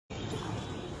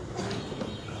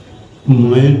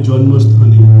মায়ের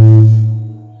জন্মস্থানে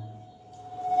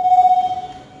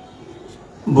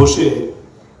বসে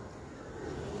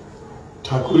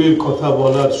ঠাকুরের কথা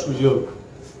বলার সুযোগ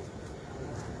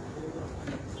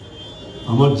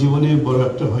আমার জীবনে বড়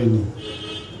একটা হয়নি।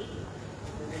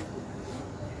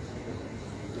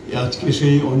 আজকে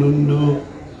সেই অনন্য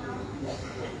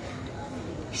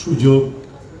সুযোগ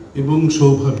এবং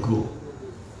সৌভাগ্য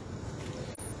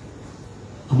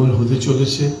আমার হতে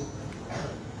চলেছে।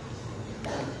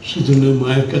 সেজন্য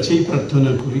মায়ের কাছেই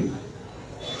প্রার্থনা করি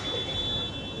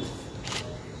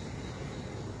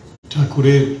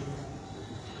ঠাকুরের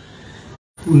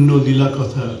পূর্ণ লীলা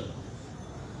কথা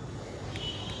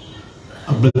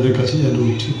আপনাদের কাছে যেন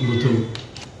ঠিক মতো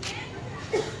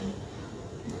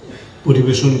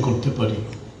পরিবেশন করতে পারি।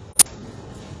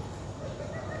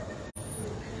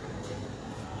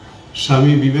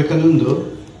 স্বামী বিবেকানন্দ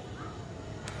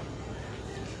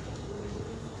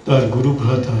তার গুরু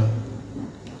ভ্রাতা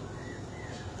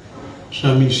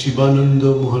স্বামী শিবানন্দ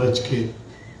মহারাজকে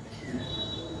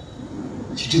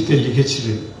চিঠিতে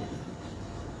লিখেছিলেন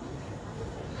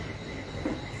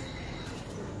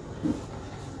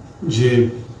যে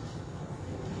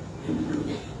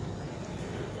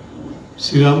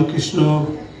শ্রীরামকৃষ্ণ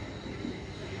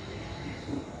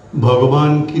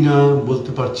ভগবান কিনা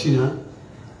বলতে পারছি না,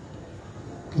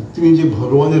 তিনি যে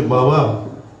ভগবানের বাবা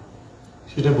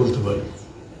সেটা বলতে পারি।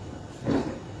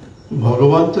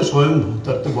 ভগবান তো স্বয়ং,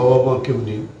 তার তো বাবা মা কেউ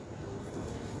নেই।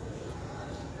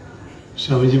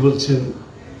 স্বামীজি বলছেন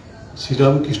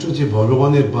শ্রীরামকৃষ্ণ যে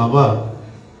ভগবানের বাবা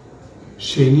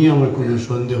সেই নিয়ে আমার কোনো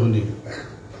সন্দেহ নেই।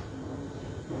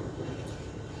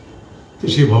 তো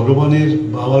সেই ভগবানের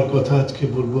বাবার কথা আজকে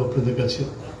বলবো আপনাদের কাছে,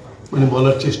 মানে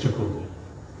বলার চেষ্টা করব।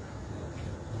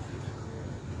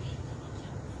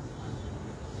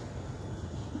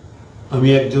 আমি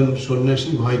একজন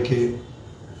সন্ন্যাসী ভাইকে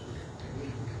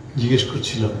জিজ্ঞেস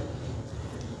করছিলাম,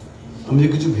 আমি যে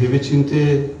কিছু ভেবে চিনতে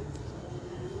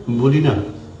বলি না,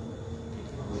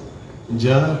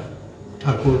 যা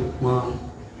ঠাকুর মা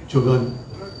যোগান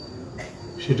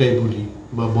সেটাই বলি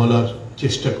বা বলার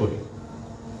চেষ্টা করি।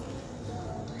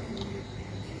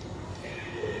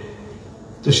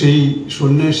 তো সেই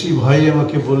সন্ন্যাসী ভাই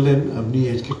আমাকে বললেন, আপনি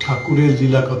আজকে ঠাকুরের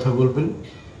লীলা কথা বলবেন,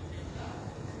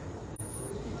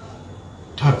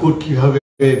 ঠাকুর কিভাবে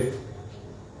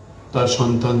তার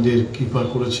সন্তানদের কৃপা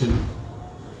করেছেন,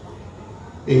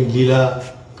 এই লীলা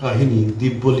কাহিনী,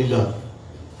 দিব্য লীলা,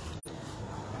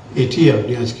 এটি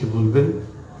আপনি আজকে বলবেন।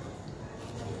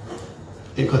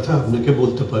 এ কথা আপনাকে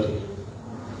বলতে পারি।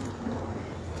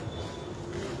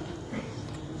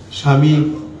 স্বামী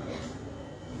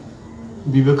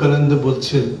বিবেকানন্দ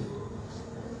বলছেন,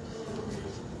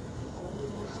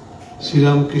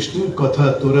 শ্রীরামকৃষ্ণের কথা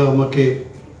তোরা আমাকে,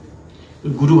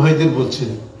 গুরু ভাইদের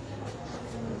বলছেন,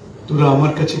 তোরা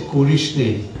আমার কাছে করিস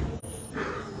নেই।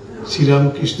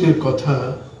 শ্রীরামকৃষ্ণের কথা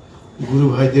গুরু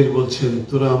ভাইদের বলছেন,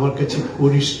 তোরা আমার কাছে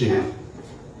করিস নেই।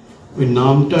 ওই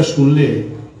নামটা শুনলে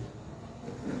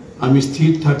আমি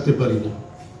স্থির থাকতে পারি না,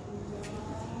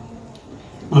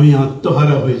 আমি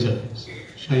আত্মহারা হয়ে যাই।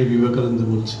 স্বামী বিবেকানন্দ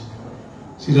বলছেন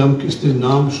শ্রীরামকৃষ্ণের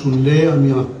নাম শুনলে আমি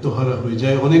আত্মহারা হয়ে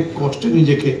যাই, অনেক কষ্টে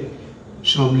নিজেকে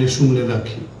সামলে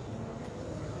রাখি।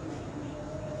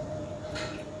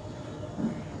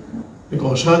 এক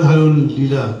অসাধারণ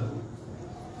লীলা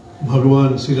ভগবান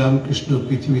শ্রীরামকৃষ্ণ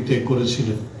পৃথিবীতে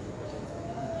করেছিলেন।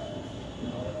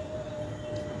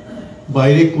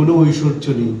 বাইরে কোনো ঐশ্বর্য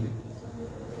নেই,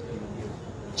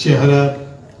 চেহারা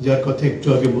যার কথা একটু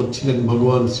আগে বলছিলেন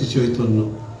ভগবান শ্রী চৈতন্য,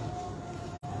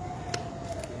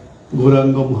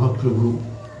 গৌরাঙ্গ মহাপ্রভু,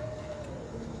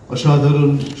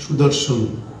 অসাধারণ সুদর্শন,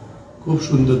 খুব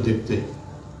সুন্দর দেখতে,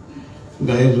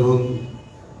 গায়ের রং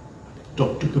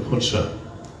টকটকে ফর্সা।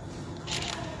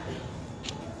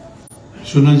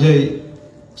 শোনা যায়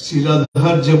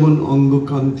শ্রীরাধার যেমন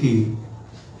অঙ্গকান্তি,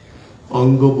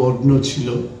 অঙ্গবর্ণ ছিল,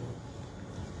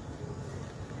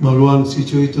 ভগবান শ্রী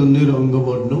চৈতন্যের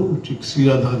অঙ্গবর্ণ ঠিক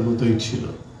শ্রীরাধার মতোই ছিল।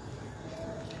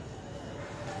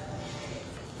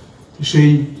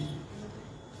 সেই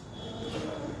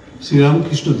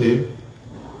শ্রীরামকৃষ্ণদেব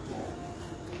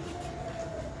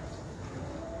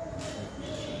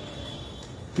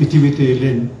পৃথিবীতে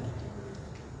এলেন,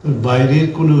 তার বাইরের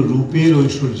কোনো রূপের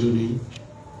ঐশ্বর্য নেই,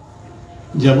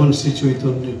 যেমন শ্রী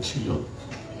চৈতন্যের ছিল।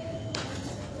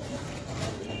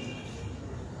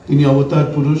 তিনি অবতার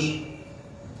পুরুষ,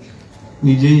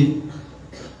 নিজেই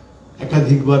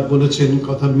একাধিকবার বলেছেন,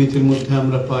 কথামৃতের মধ্যে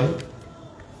আমরা পাই,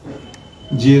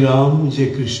 যে রাম যে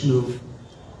কৃষ্ণ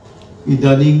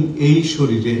ইদানিং এই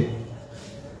শরীরে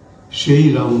সেই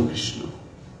রামকৃষ্ণ।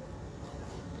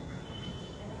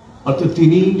 অর্থাৎ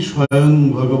তিনি স্বয়ং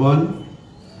ভগবান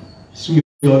শ্রী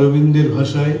অরবিন্দের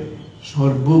ভাষায়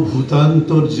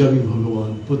সর্বভূতান্তর্যামী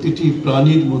ভগবান, প্রতিটি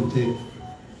প্রাণীর মধ্যে,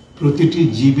 প্রতিটি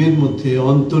জীবের মধ্যে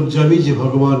অন্তর্যামী যে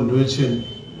ভগবান রয়েছেন,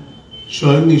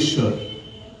 স্বয়ং ঈশ্বর,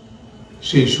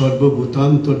 সেই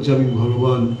সর্বভূতান্তর্যামী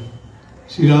ভগবান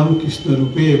শ্রীরামকৃষ্ণ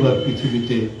রূপে এবার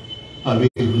পৃথিবীতে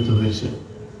আবির্ভূত হয়েছে।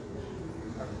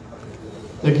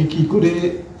 তাকে কি করে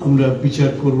আমরা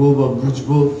বিচার করব বা বুঝব,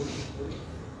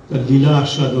 তার লীলা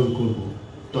আস্বাদন করব?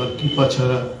 তার কৃপা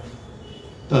ছাড়া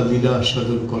তার লীলা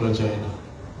আস্বাদন করা যায় না।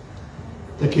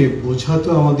 তাকে বোঝা তো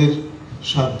আমাদের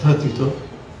সাধ্যাতীত,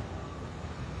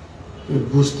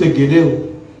 বুঝতে গেলেও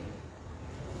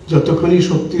যতখানি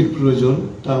শক্তির প্রয়োজন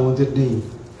তা আমাদের নেই।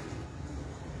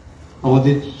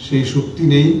 আমাদের সেই শক্তি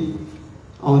নেই,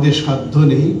 আমাদের সাধ্য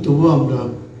নেই, তবু আমরা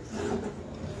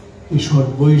এই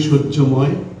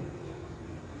সর্বৈশ্বর্যময়,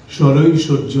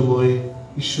 সরৈশ্বর্যময়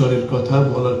ঈশ্বরের কথা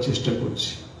বলার চেষ্টা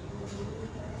করছি।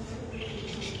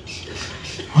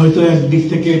 হয়তো একদিক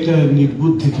থেকে এটা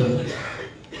নির্বুদ্ধিতা,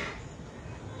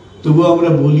 তবু আমরা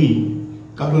বলি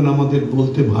কারণ আমাদের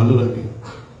বলতে ভালো লাগে।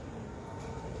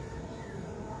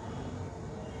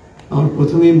 আমার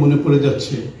প্রথমেই মনে পড়ে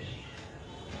যাচ্ছে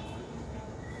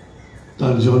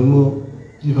তার জন্ম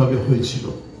যেভাবে হয়েছিল,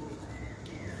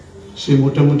 সে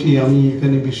মোটামুটি, আমি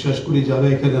এখানে বিশ্বাস করি যারা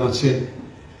এখানে আছেন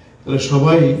তারা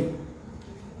সবাই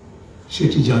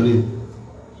সেটি জানেন।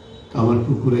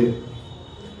 কামারপুকুরে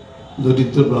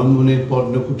দরিদ্র ব্রাহ্মণের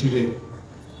পর্ণকুটিরে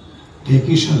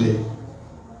ঢেকিশালে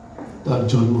তার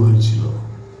জন্ম হয়েছিল।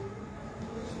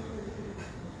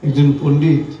 একজন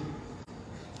পণ্ডিত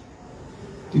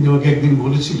তিনি আমাকে একদিন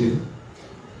বলেছিলেন,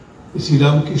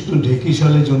 শ্রীরামকৃষ্ণ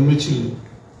ঢেকিশালে জন্মেছিলেন।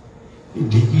 এই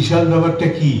ঢেকিশাল ব্যাপারটা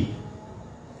কি,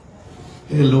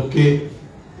 লোককে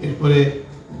এরপরে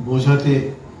বোঝাতে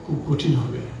খুব কঠিন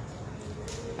হবে।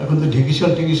 এখন তো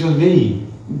ঢেকিশাল টেকিশাল নেই,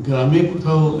 গ্রামে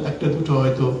কোথাও একটা দুটো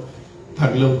হয়তো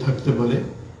থাকলেও থাকতে পারে।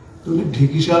 তবে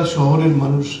ঢেকিশাল শহরের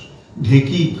মানুষ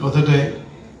ঢেকি কথাটায়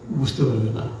বুঝতে পারবে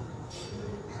না।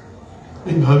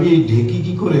 আমি ভাবি এই ঢেকি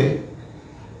কি করে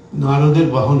নারদের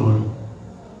বাহন হলো।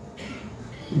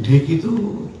 ঢেকি তো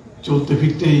চলতে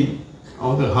ফিরতেই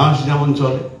আমাদের হাঁস যেমন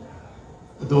চলে,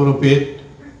 এত বড় পেট,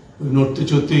 নড়তে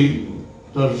চড়তেই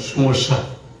তার সমস্যা।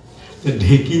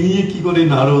 ঢেকি নিয়ে কি করে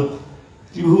নারদ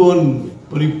ত্রিভুবন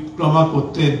পরিক্রমা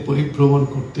করতেন, পরিভ্রমণ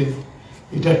করতেন,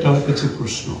 এটা একটা আমার কাছে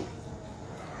প্রশ্ন।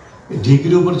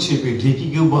 ঢেকির উপর চেপে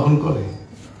ঢেকিকেও বাহন করে,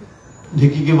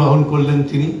 ঢেকিকে বাহন করলেন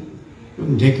তিনি, এবং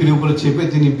ঢেকির উপরে চেপে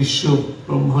তিনি বিশ্ব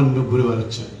ব্রহ্মাণ্ড ঘুরে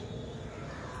বেড়াচ্ছেন।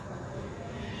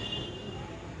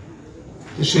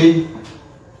 সেই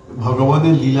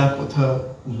ভগবানের লীলা কথা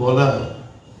বলা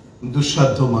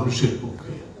দুঃসাধ্য মানুষের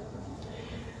পক্ষে।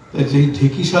 তাই যেই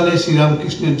ঢেকিশালে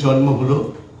শ্রীরামকৃষ্ণের জন্ম হলো,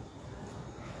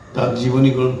 তার জীবনী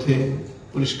গ্রন্থে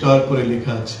পরিষ্কার করে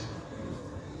লেখা আছে।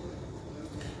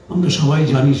 আমরা সবাই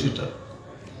জানি সেটা।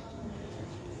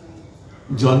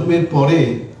 জন্মের পরে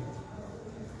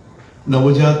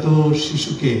নবজাত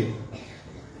শিশুকে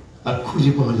আর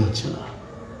খুঁজে পাওয়া যাচ্ছে না।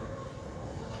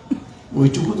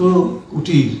 ওইটুকু তো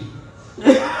কুটির,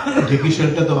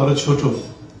 ঢেকিশালটা তো আরো ছোট,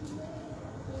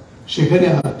 সেখানে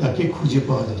আর তাকে খুঁজে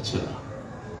পাওয়া যাচ্ছে না।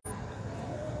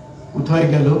 কোথায়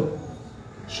গেল?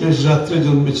 শেষ রাত্রে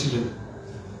জন্মেছিলেন,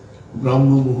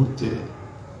 ব্রাহ্ম মুহূর্তে।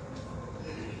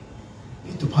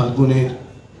 এই তো ফাল্গুনের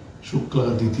শুক্লা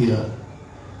দ্বিতীয়া,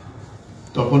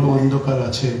 তখনও অন্ধকার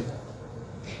আছে,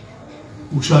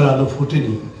 উষার আলো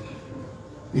ফোটেনি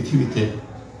পৃথিবীতে।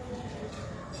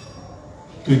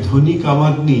 তুই ধনী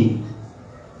কামাগ্নি,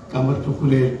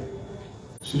 কামারপুকুরের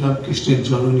শ্রীরামকৃষ্ণের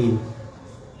জননী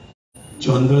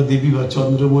চন্দ্রা দেবী বা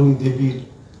চন্দ্রমণি দেবীর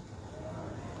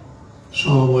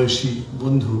সমবয়সী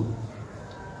বন্ধু,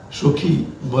 সখী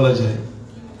বলা যায়,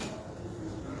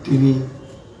 তিনি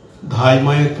ধাই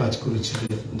মায়ের কাজ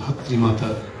করেছিলেন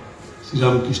ধাত্রীমাতার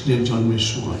শ্রীরামকৃষ্ণের জন্মের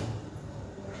সময়।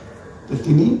 তা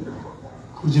তিনি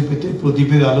খুঁজে পেতে,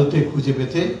 প্রদীপের আলোতে খুঁজে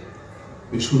পেতে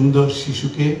ওই সুন্দর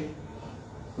শিশুকে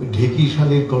ওই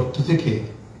ঢেকিশালের গর্ত থেকে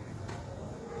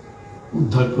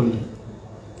উদ্ধার করলেন।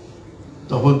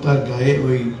 তখন তার গায়ে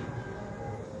ওই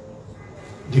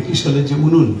ঢেকিশালের যে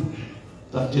উনুন,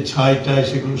 তার যে ছাই টাই,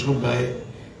 সেগুলো সব গায়ে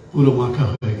পুরো মাখা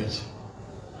হয়ে গেছে।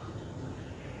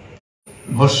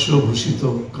 ভস্মভূষিত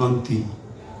কান্তি,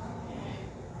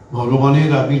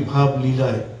 ভগবানের আবির্ভাব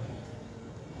লীলায়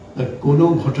আর কোনো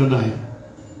ঘটনায়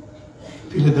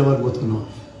ফেলে দেওয়ার মতো নয়।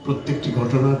 প্রত্যেকটি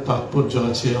ঘটনার তাৎপর্য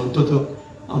আছে, অন্তত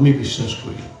আমি বিশ্বাস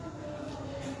করি।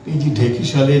 এই যে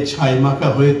ঢেকিশালে ছাই মাখা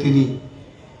হয়ে তিনি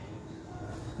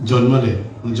জন্মালেন,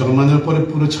 জন্মানোর পরে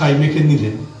পুরো ছাই মেখে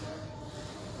নিলেন,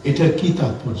 এটার কি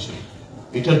তাৎপর্য?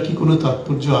 এটার কি কোনো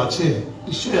তাৎপর্য আছে?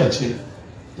 নিশ্চয় আছে।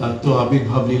 তার তো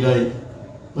আবির্ভাব লীলায়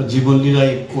বা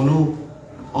জীবনলীলায় কোনো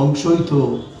অংশই তো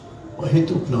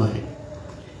অহেতুক নয়।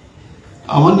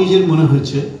 আমার নিজের মনে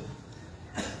হয়েছে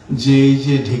যে এই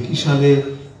যে ঢেকিশালে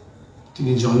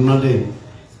তিনি জন্মালেন,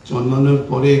 জন্মানোর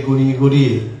পরে গড়িয়ে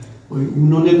গড়িয়ে ওই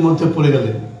উনুনের মধ্যে পড়ে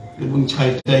গেলেন এবং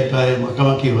ছাইটায় গায়ে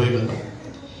মাখামাখি হয়ে গেল,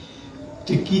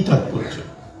 ঠিক কি তাৎপর্য?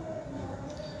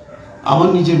 আমার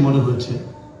নিজের মনে হয়েছে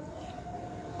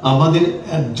আমাদের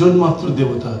একজন মাত্র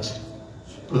দেবতা আছে,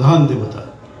 প্রধান দেবতা,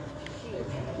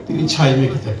 তিনি ছাই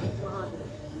মেখে থাকেন,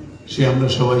 সে আমরা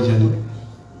সবাই জানি।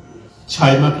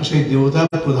 ছাই মাখা সেই দেবতা,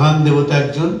 প্রধান দেবতা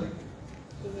একজন।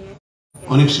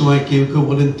 অনেক সময় কেউ কেউ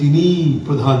বলেন তিনি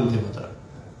প্রধান দেবতা।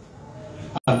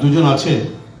 আর দুজন আছেন,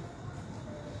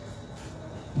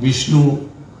 বিষ্ণু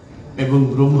এবং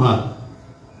ব্রহ্মা,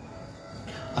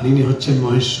 আর ইনি হচ্ছেন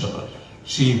মহেশ্বর,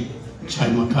 শিব, ছাই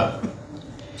মাখা।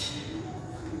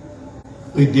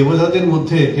 ওই দেবতাদের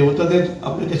মধ্যে, দেবতাদের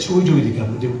আপনাকে ছবি দেখি,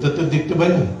 আমরা দেবতাদের দেখতে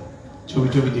পাই না, ছবি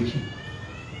দেখি,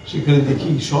 সেখানে দেখি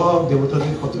সব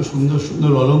দেবতাদের কত সুন্দর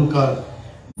সুন্দর অলংকার,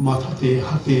 মাথাতে,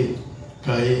 হাতে,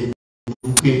 গায়ে,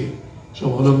 বুকে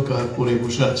সব অলংকার পরে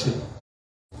বসে আছে,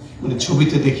 মানে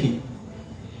ছবিতে দেখি।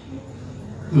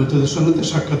 দেবতাদের সঙ্গে তো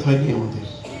সাক্ষাৎ হয়নি আমাদের,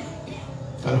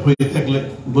 আর হয়ে থাকলে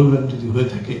বলবেন, যদি হয়ে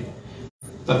থাকে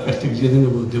তার কাছ থেকে জেনে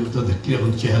নেব দেবতাদের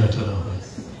কিরকম চেহারা টেরা হয়।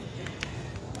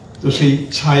 তো সেই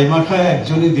ছাই মাখা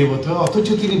একজনই দেবতা, অথচ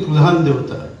তিনি প্রধান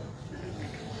দেবতা,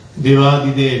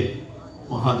 দেবাদিদেব,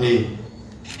 মহাদেব,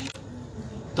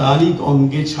 তারই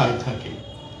অঙ্গে ছাই থাকে।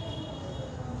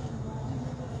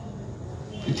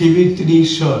 পৃথিবীর তিনি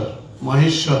ঈশ্বর,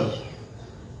 মহেশ্বর,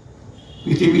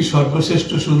 পৃথিবীর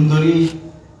সর্বশ্রেষ্ঠ সুন্দরী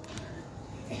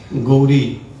গৌরী,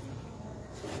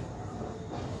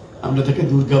 আমরা তাকে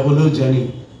দুর্গা বলেও জানি।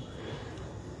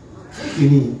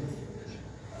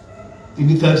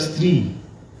 তিনি তার স্ত্রী,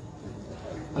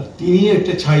 আর তিনি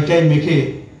একটা ছাইটায় মেখে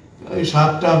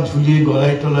সাপ টাপ ঝুলিয়ে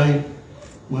গলায় টলায়,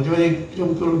 মাঝে মাঝে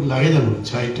কিরকম করে লাগে জানো,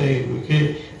 ছাইটায় মেখে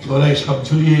গলায় সাপ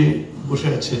ঝুলিয়ে বসে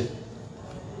আছে।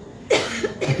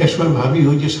 একটা সময় ভাবি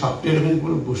ওই যে সাপটা এরকম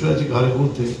করে বসে আছে ঘরের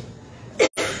মধ্যে,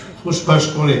 ফুসফাস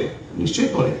করে,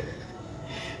 নিশ্চয়ই করে,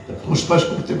 ফুসফাস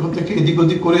করতে করতে এদিক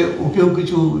ওদিক করে ওকেও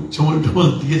কিছু ছোবল টোবল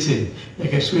দিয়েছে।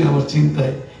 এক এক সময় আমার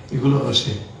চিন্তায় এগুলো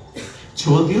আসে,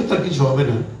 ছোবল দিয়েও তার কিছু হবে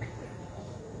না,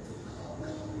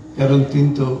 কারণ তিনি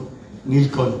তো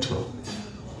নীলকণ্ঠ,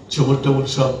 ছোবল টোবল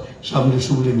সব সামনে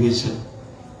সুমলে নিয়েছেন।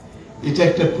 এটা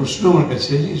একটা প্রশ্ন আমার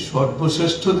কাছে, যে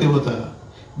সর্বশ্রেষ্ঠ দেবতা,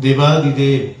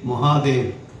 দেবাদিদেব, মহাদেব,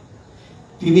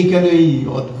 তিনি কেন এই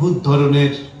অদ্ভুত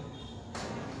ধরনের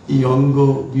এই অঙ্গ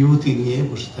বিভূতি নিয়ে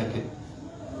বসে থাকেন?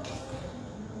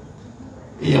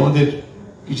 এই আমাদের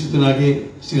কিছুদিন আগে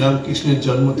শ্রীরামকৃষ্ণের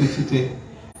জন্মতিথিতে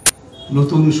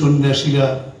নতুন সন্ন্যাসীরা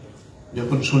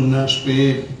যখন সন্ন্যাস পেয়ে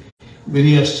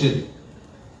বেরিয়ে আসছেন,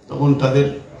 তখন তাদের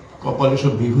কপালে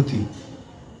সব বিভূতি,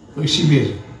 ওই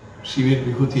শিবের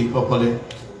বিভূতি কপালে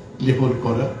লেপন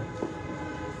করা।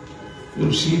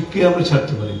 শিবকে আমরা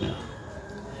ছাড়তে পারি না।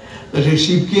 সেই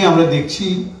শিবকে আমরা দেখছি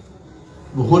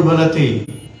ভোরবেলাতেই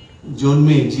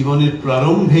জন্মে, জীবনের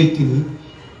প্রারম্ভেই তিনি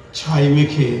ছাই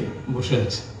মেখে বসে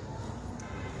আছে,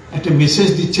 একটা মেসেজ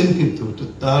দিচ্ছেন। কিন্তু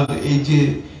তার এই যে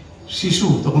শিশু,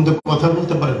 তখন তো কথা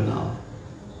বলতে পারেন না,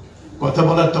 কথা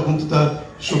বলার তখন তো তার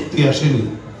শক্তি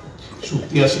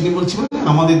আসেনি বলছি, মানে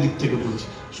আমাদের দিক থেকে বলছি,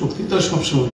 শক্তি তো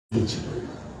সবসময় ছিল।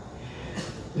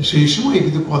 সেই সময়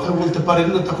কিন্তু কথা বলতে পারেন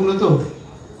না, তখন তো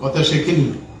কথা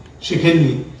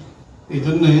শেখেননি। এই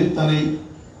জন্য তার এই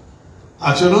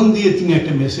আচরণ দিয়ে তিনি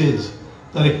একটা মেসেজ,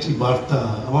 তার একটি বার্তা,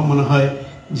 আমার মনে হয়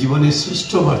জীবনের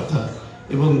শ্রেষ্ঠ বার্তা,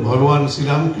 এবং ভগবান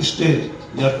শ্রীরামকৃষ্ণের,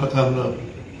 যার কথা আমরা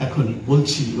এখন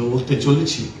বলছি বা বলতে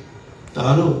চলেছি,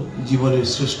 তারও জীবনের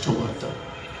শ্রেষ্ঠ বার্তা।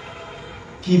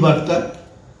 কি বার্তা?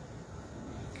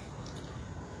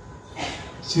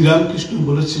 শ্রীরামকৃষ্ণ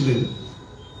বলেছিলেন,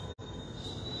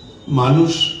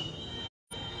 মানুষ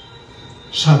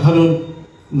সাধারণ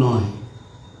নয়,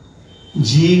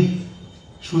 জীব,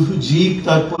 শুধু জীব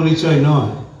তার পরিচয়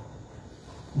নয়,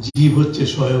 জীব হচ্ছে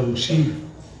স্বয়ং শিব।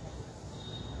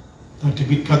 একটি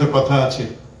বিখ্যাত কথা আছে,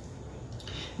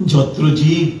 যত্র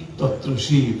জীব তত্র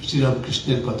শিব,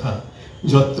 শ্রীরামকৃষ্ণের কথা,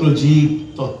 যত্র জীব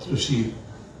তত্র শিব।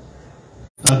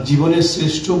 তার জীবনের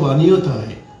শ্রেষ্ঠ বাণীও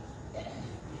তাই,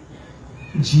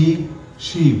 জীব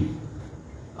শিব।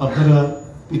 আপনারা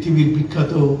পৃথিবীর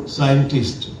বিখ্যাত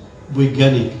সায়েন্টিস্ট,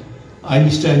 বৈজ্ঞানিক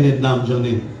আইনস্টাইনের নাম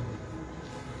জানেন।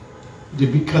 যে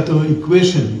বিখ্যাত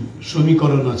ইকুয়েশন,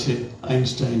 সমীকরণ আছে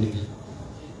আইনস্টাইনের,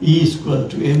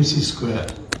 E=mc²।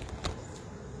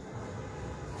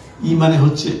 ই মানে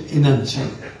হচ্ছে এনার্জি,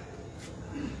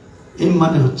 এম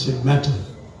মানে হচ্ছে ম্যাটার।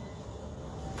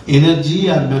 এনার্জি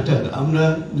আর ম্যাটার আমরা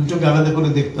দুটোকে আলাদা করে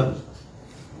দেখতাম,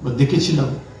 বা দেখেছিলাম,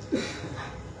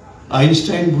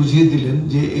 আইনস্টাইন বুঝিয়ে দিলেন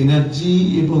যে এনার্জি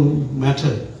এবং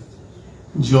ম্যাটার,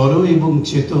 জড় এবং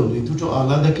চেতন, এই দুটো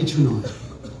আলাদা কিছু নয়,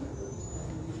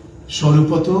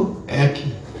 স্বরূপত একই।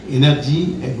 এনার্জি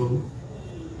এবং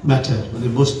ম্যাটার মানে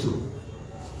বস্তু,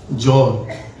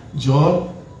 জড়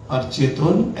আর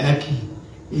চেতন একই।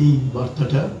 এই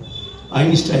বার্তাটা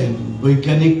আইনস্টাইন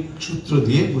বৈজ্ঞানিক সূত্র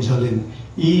দিয়ে বোঝালেন,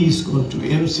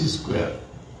 E=mc²।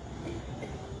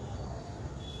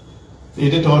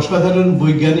 এটা একটা অসাধারণ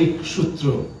বৈজ্ঞানিক সূত্র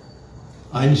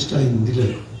আইনস্টাইন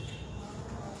দিলেন।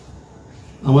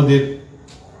 আমাদের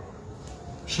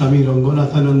স্বামী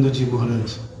রঙ্গনাথানন্দজি মহারাজ,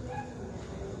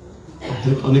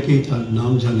 অনেকেই তার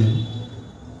নাম জানেন,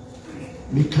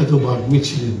 বিখ্যাত বাগ্মী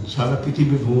ছিলেন, সারা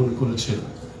পৃথিবী ভ্রমণ করেছেন।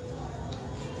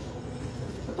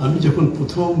 আমি যখন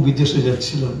প্রথম বিদেশে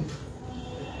যাচ্ছিলাম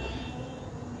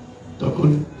তখন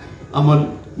আমার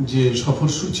যে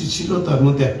সফরসূচি ছিল তার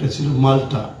মধ্যে একটা ছিল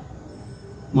মাল্টা।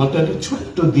 মাল্টা একটা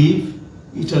ছোট্ট দ্বীপ,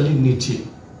 ইটালির নিচে,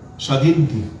 স্বাধীন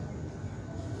দ্বীপ।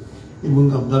 এবং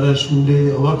আপনারা শুনলে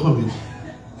অবাক হবেন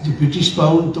যে ব্রিটিশ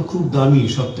পাউন্ড তো খুব দামি,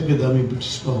 সব থেকে দামি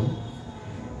ব্রিটিশ পাউন্ড।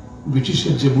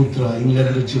 ব্রিটিশের যে মুদ্রা,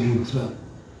 ইংল্যান্ডের যে মুদ্রা,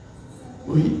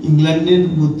 ওই ইংল্যান্ডের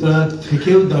মুদ্রা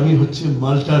থেকেও দামি হচ্ছে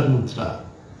মাল্টার মুদ্রা,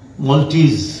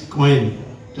 মল্টিজ কয়েন,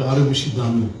 আরো বেশি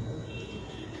দামি।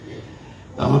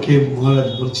 আমাকে মহারাজ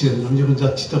বলছিলেন, আমি যখন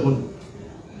যাচ্ছি তখন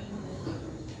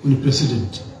উনি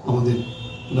প্রেসিডেন্ট আমাদের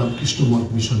রামকৃষ্ণ মঠ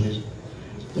মিশনের,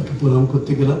 তাকে প্রণাম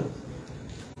করতে গেলাম।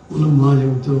 বললাম, মা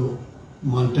আমি তো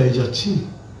মাল্টায় যাচ্ছি,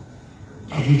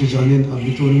 আপনি তো জানেন, আপনি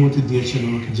তো অনুমতি দিয়েছেন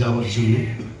আমাকে যাওয়ার জন্য।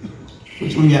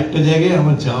 ওই একটা জায়গায়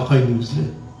আমার যাওয়া হয়নি, বুঝলেন,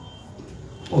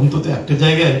 অন্তত একটা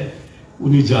জায়গায়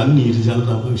উনি যাননি, এটা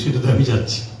জানলাম, আমি সেটাতে আমি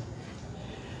যাচ্ছি।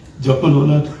 যখন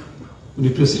উনি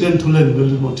প্রেসিডেন্ট হলেন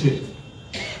বেলুড় মঠের,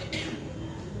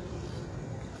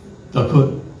 তখন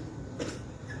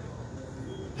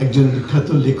একজন বিখ্যাত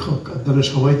লেখক, আপনারা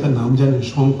সবাই তার নাম জানেন,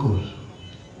 শঙ্কর,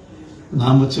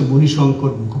 নাম হচ্ছে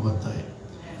মণিশঙ্কর মুখোপাধ্যায়,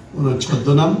 ওনার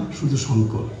ছদ্মনাম শুধু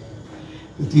শঙ্কর।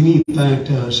 তিনি তার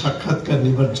একটা সাক্ষাৎকার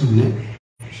নেবার জন্য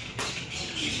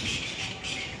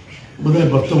বোধহয়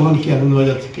বর্তমান কি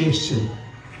আনন্দবাজার থেকে এসছেন,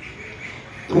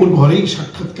 ওর ঘরেই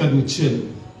সাক্ষাৎকার নিচ্ছেন।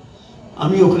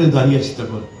 আমি ওখানে দাঁড়িয়ে আছি,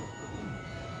 তখন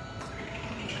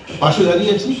পাশে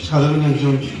দাঁড়িয়ে আছি, সাধারণ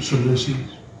একজন সন্ন্যাসী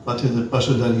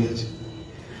পাশে দাঁড়িয়ে আছে।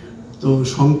 তো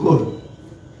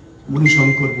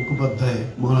মণিশঙ্কর মুখোপাধ্যায়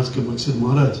মহারাজকে বলছেন,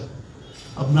 মহারাজ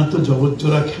আপনার তো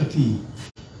জগৎজোড়া খ্যাতি,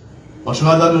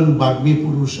 অসাধারণ বাগ্মী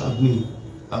পুরুষ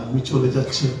আপনি চলে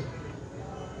যাচ্ছেন,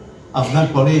 আপনার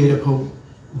পরে এরকম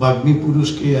বাগ্মী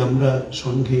পুরুষকে আমরা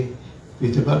সঙ্গে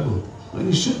পেতে পারবো?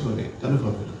 নিশ্চয় করে, কেন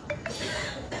পাবে না?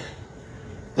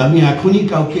 আমি এখনই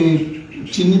কাউকে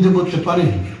চিহ্নিত করতে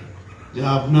পারেন যে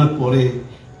আপনার পরে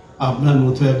আপনার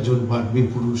মতো একজন বাগ্মী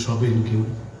পুরুষ হবেন কেউ?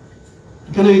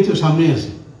 এখানে এই তো সামনে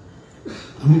আছে,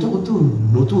 আমি তো কত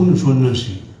নতুন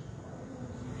সন্ন্যাসী,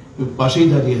 পাশেই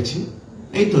দাঁড়িয়ে আছি,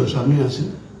 এই তো সামনে আছে।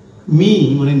 মি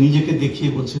মানে নিজেকে দেখিয়ে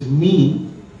বলছে, মি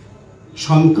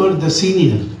শঙ্কর দ্য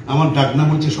সিনিয়র, আমার ডাকনাম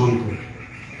হচ্ছে শঙ্কর,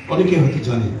 অনেকে হয়তো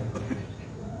জানে।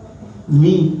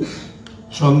 Me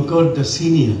Shankar the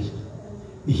senior,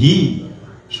 he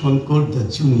Shankar the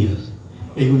junior,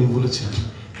 এইগুলি বলেছেন।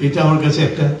 এটা আমার কাছে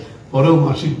একটা পরম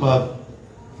আশীর্বাদ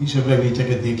হিসেবে আমি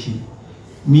এটাকে দেখি।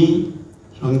 Me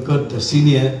Shankar the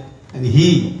senior and he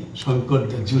Shankar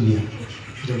the junior,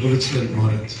 এটা বলেছিলেন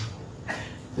মহারাজ।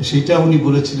 সেটা উনি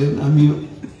বলেছিলেন। আমি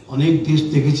অনেক দেশ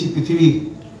দেখেছি পৃথিবী,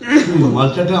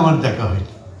 মাল্টাটা আমার দেখা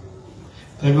হয়নি।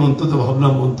 আমি অন্তত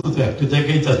ভাবলাম, অন্তত একটা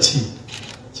জায়গায় যাচ্ছি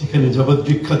যেখানে জগৎ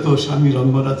বিখ্যাত স্বামী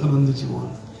রঙ্গনাথানন্দজি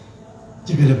মহারাজ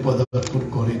যেখানে পদার্পণ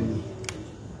করেননি।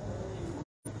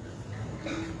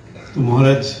 তো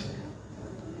মহারাজ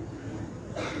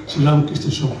শ্রীরামকৃষ্ণ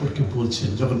সম্পর্কে বলছেন,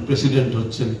 যখন প্রেসিডেন্ট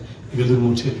হচ্ছেন বেলুড়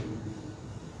মঠের,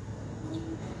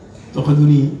 তখন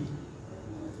উনি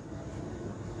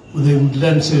বোধহয়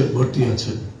উডল্যান্ডসে ভর্তি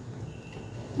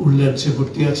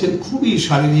আছেন, খুবই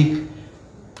শারীরিক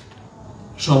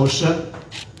সমস্যা।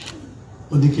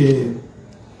 ওদিকে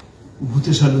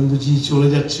ভূতেশানন্দজি চলে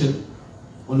যাচ্ছেন,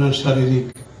 ওনার শারীরিক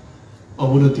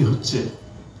অবনতি হচ্ছে।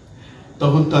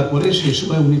 তখন তারপরে সেই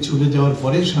সময় উনি চলে যাওয়ার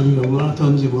পরে স্বামী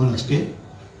রঙ্গনাথানন্দজি মহারাজকে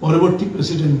পরবর্তী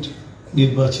প্রেসিডেন্ট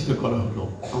নির্বাচিত করা হলো।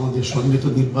 আমাদের সঙ্গে তো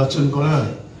নির্বাচন করা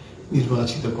হয়,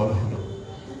 নির্বাচিত করা হলো।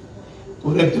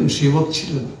 ওর একজন সেবক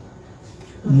ছিলেন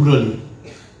মুরলী,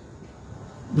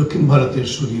 দক্ষিণ ভারতের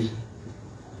শরীর,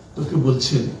 তোকে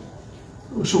বলছেন,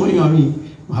 ওই সময় আমি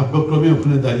ভাগ্যক্রমে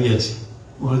ওখানে দাঁড়িয়ে আছি।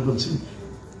 মহারাজ বলছেন,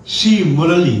 শ্রী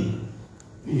মুরলী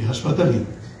এই হাসপাতালে,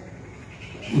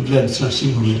 উডল্যান্ডস নার্সিং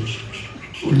হোমে,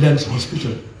 উডল্যান্ডস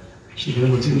হসপিটাল, সেখানে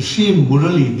বলছেন C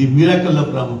Murali the miracle of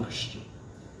Ramakrishna.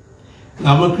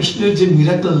 রামকৃষ্ণের যে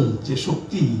মিরাকল, যে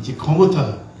শক্তি, যে ক্ষমতা,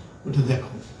 ওটা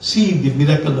দেখো। C the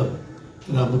miracle of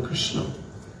Ramakrishna,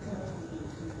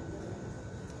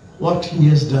 what he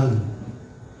has done,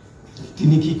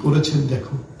 তিনি কি করেছেন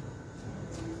দেখো।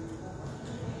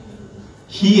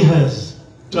 He has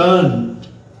turned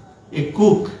A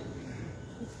cook,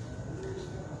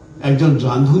 একজন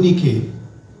রাঁধুনিকে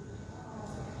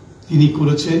তিনি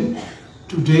করেছেন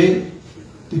today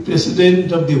the president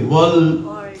of the world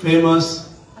famous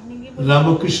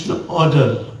Ramakrishna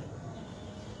order.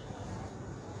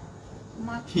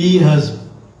 He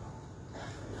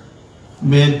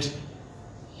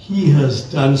has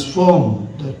transformed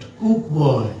that cook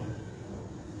boy,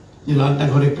 যে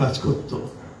রান্নাঘরে কাজ করত,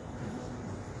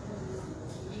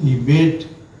 he made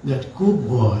that cook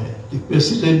boy the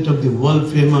president of the world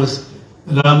famous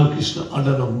Ramakrishna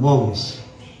order of monks.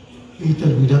 এই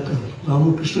তার miracle.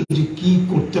 Ramakrishna যে কি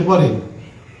করতে পারেন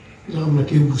এটা আমরা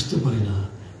কেউ বুঝতে পারি না।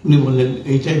 উনি বললেন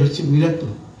এইটাই হচ্ছে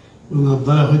মিরাকল। এবং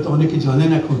আপনারা হয়তো অনেকে জানেন,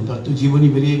 এখন তার তো জীবনী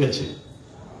বেরিয়ে গেছে।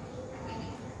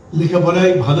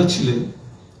 লেখাপড়ায় ভালো ছিলেন,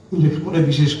 লেখাপড়ায়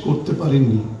বিশেষ করতে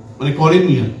পারেননি, মানে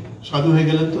করেননি, আর সাধু হয়ে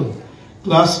গেলেন। তো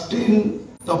ক্লাস 10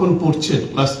 তখন পড়ছেন,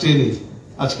 ক্লাস 10-এ,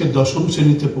 আজকের 10ম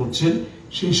শ্রেণীতে পড়ছেন,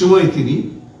 সেই সময় তিনি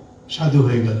সাধু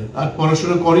হয়ে গেলেন, আর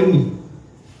পড়াশোনা করেননি।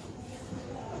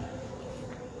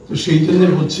 তো সেই জন্য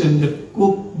বলছেন যে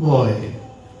cook boy,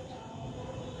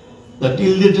 that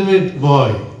illiterate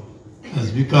boy has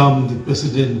become the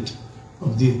president of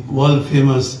the world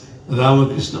famous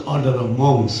Ramakrishna order of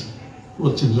monks.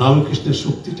 বলছেন রামকৃষ্ণের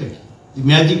শক্তিটা কি, the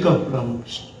magic of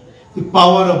Ramakrishna, the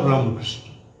power of Ramakrishna,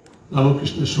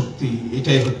 রামকৃষ্ণের শক্তি,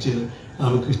 এটাই হচ্ছে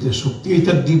রামকৃষ্ণের শক্তি।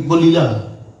 এটার দিব্যলীলা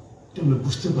এটা আমরা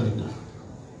বুঝতে পারি না।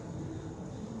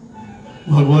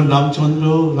 ভগবান রামচন্দ্র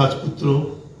রাজপুত্র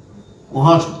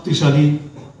মহাশক্তিশালী,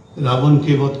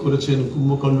 রাবণকে বধ করেছেন,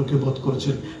 কুম্ভকর্ণকে বধ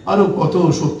করেছেন, আরো কত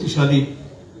শক্তিশালী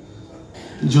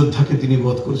যোদ্ধাকে তিনি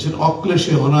বধ করেছেন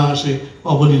অক্লেশে, অনায়াসে,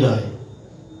 অবলীলায়।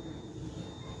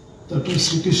 তারপর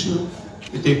শ্রীকৃষ্ণ,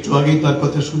 এটা একটু আগেই তার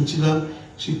কথা শুনছিলাম,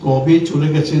 সে কবে চলে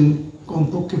গেছেন,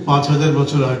 কমপক্ষে 5000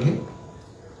 বছর আগে।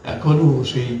 এখনো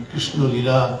সেই কৃষ্ণ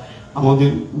লীলা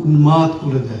আমাদের উন্মাদ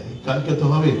করে দেয়। কালকে তো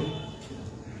হবে,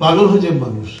 পাগল হয়ে যায়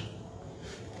মানুষ,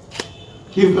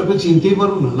 কেউ কাউকে চিনতেই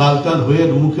পারবো না, লাল টাল হয়ে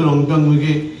মুখের রংটং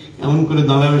মুখে এমন করে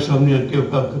দাঁড়াবে সামনে, আর কেউ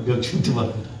কাউকে চিনতে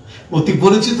পারবে না। অতি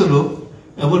পরিচিত লোক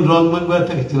এমন রং মাখবে, আর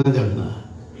তাকে চেনা যাবে না।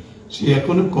 সে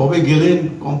এখনো কবে গেলেন,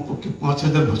 কমপক্ষে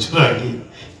 5000 বছর আগে,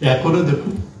 এখনো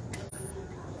দেখুন।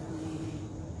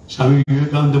 স্বামী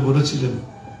বিবেকানন্দ বলেছিলেন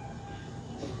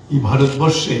এই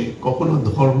ভারতবর্ষে কখনো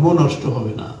ধর্ম নষ্ট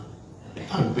হবে না,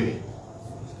 থাকবে।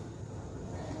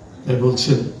 তাই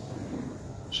বলছেন,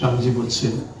 স্বামীজি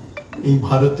বলছেন, এই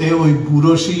ভারতে ওই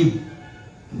বুড়ো শিব,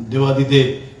 দেবাদিদেব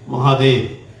মহাদেব,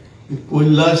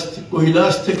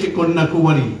 কৈলাস থেকে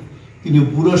কন্যাকুমারী, তিনি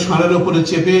বুড়ো ষাঁড়ের ওপরে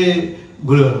চেপে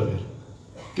ঘুরে বেড়াবেন,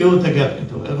 কেউ তাকে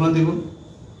আটকাতে হবে। এখন দেখুন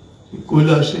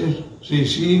কৈলাসের সেই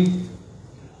শিব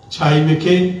ছাই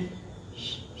মেখে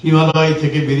হিমালয়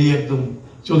থেকে বেরিয়ে একদম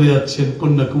চলে যাচ্ছেন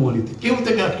কন্যাকুমারীতে, কেউ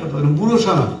তাকে আটকাতে পারে। বুড়ো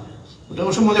ষাঁড়, ওটা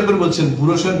অবশ্য মজা করে বলছেন,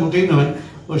 বুড়ো ষাঁড় মোটেই নয়,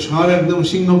 ওই ষাঁড় একদম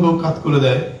সিংহকেও কাত করে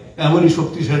দেয়, এমনই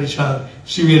শক্তিশালী ষাঁড়,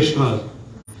 শিবের ষাঁড়।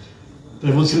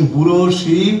 তাই বলছেন বুড়ো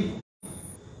শিব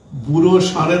বুড়ো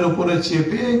ষাঁড়ের ওপরে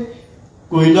চেপে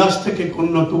কৈলাস থেকে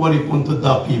কন্যাকুমারী পর্যন্ত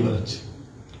দাপিয়ে বেড়াচ্ছে,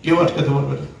 কেউ আটকাতে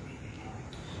পারবে না।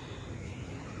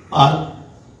 আর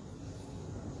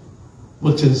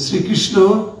বলছেন শ্রীকৃষ্ণ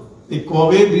এই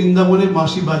কবে বৃন্দাবনে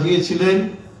বাঁশি বাজিয়েছিলেন,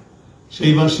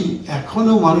 সেই বাঁশি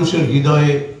এখনো মানুষের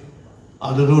হৃদয়ে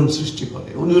আলোড়ন সৃষ্টি করে,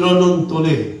 অনুরণন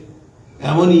তোলে,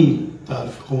 এমনই তার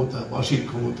ক্ষমতা, বাঁশির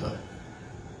ক্ষমতা।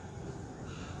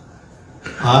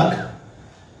 আর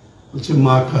হচ্ছে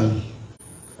মা কালী,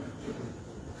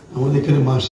 আমাদের এখানে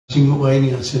মা সিংহ বাহিনী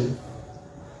আছেন।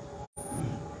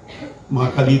 মা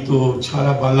কালী তো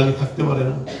ছাড়া বাঙালি থাকতে পারে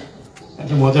না।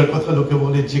 একটা মজার কথা লোকে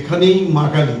বলে, যেখানেই মা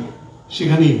কালী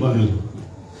সেখানেই বাঙালি,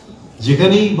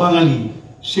 যেখানেই বাঙালি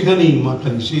সেখানেই মা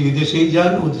কালী। সেই দেশেই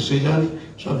যান, ও দেশে যান,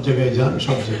 সব জায়গায় যান,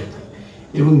 সব জায়গায়।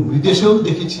 এবং বিদেশেও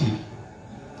দেখেছি,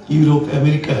 ইউরোপ,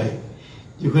 আমেরিকায়,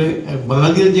 যেখানে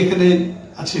বাঙালিরা যেখানে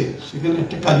আছে সেখানে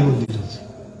একটা কালী মন্দির আছে।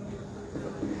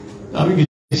 আমি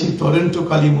গেছি টরেন্টো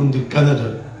কালী মন্দির,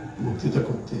 কানাডার, বক্তৃতা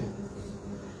করতে।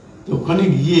 তো ওখানে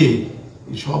গিয়ে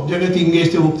সব জায়গাতে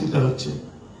ইংরেজিতে বক্তৃতা হচ্ছে,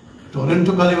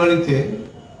 টরেন্টো কালীবাড়িতে,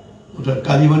 ওটা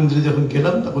কালী মন্দিরে যখন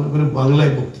গেলাম তখন ওখানে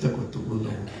বাংলায় বক্তৃতা করতে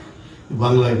বললাম,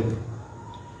 বাংলায় বল।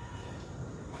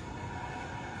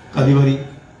 কালীবাড়ি,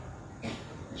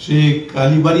 সে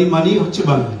কালীবাড়ি মানেই হচ্ছে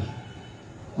বাঙালি,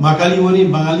 মা কালী মানে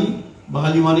বাঙালি,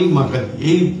 বাঙালি মানেই মা কালী,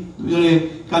 এই দুজনের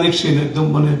কানেকশন একদম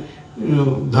মানে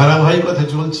ধারাবাহিকতা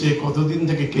চলছে কতদিন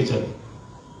থেকে কে জানে।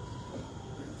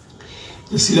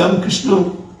 শ্রীরামকৃষ্ণ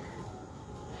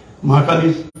মা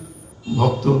কালীর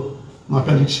ভক্ত, মা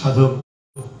কালীর সাধক।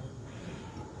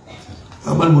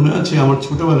 আমার মনে আছে আমার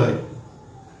ছোটবেলায়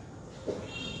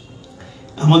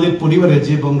আমাদের পরিবারে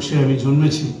যে বংশে আমি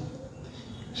জন্মেছি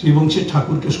সেই বংশের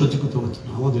ঠাকুরকে সহ্য করতে পারত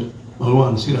না আমাদের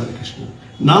ভগবান শ্রীরামকৃষ্ণ,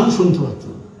 নাম শুনতে পারত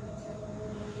না।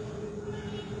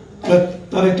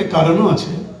 তার একটা কারণও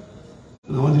আছে।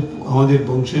 আমাদের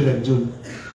বংশের একজন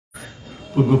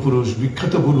পূর্বপুরুষ,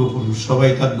 বিখ্যাত পূর্বপুরুষ, সবাই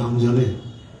তার নাম জানে,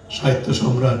 সাহিত্য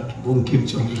সম্রাট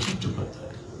বঙ্কিমচন্দ্র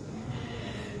চট্টোপাধ্যায়।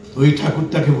 ওই ঠাকুর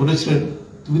তাকে বলেছিলেন,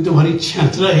 তুমি তো ভারী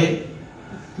ছ্যাঁচড়া হে,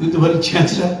 তুমি তো ভারী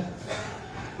ছ্যাঁচড়া।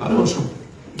 আরো সব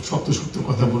শক্ত শক্ত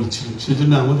কথা বলেছিলেন।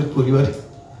 সেজন্য আমাদের পরিবারে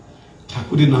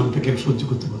ঠাকুরের নামটাকে সহ্য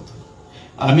করতে পারত না।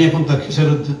 আমি এখন তার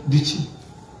খেসারত দিচ্ছি,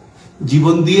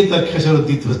 জীবন দিয়ে তার খেসারত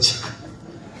দিতে হচ্ছে।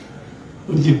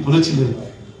 উনি যে বলেছিলেন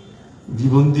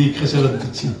জীবন দিয়ে খেসারত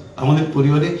দিচ্ছি। আমাদের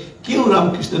পরিবারে কেউ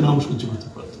রামকৃষ্ণের নাম সহ্য করতে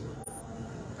পারত না,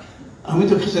 আমি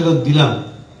তো খেসারত দিলাম।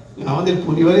 আমাদের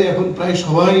পরিবারে এখন প্রায়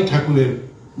সবাই ঠাকুরের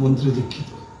মন্ত্রে দীক্ষিত।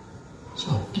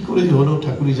 সব কি করে যে হলো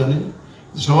ঠাকুরই জানেন।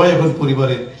 সবাই এখন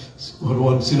পরিবারে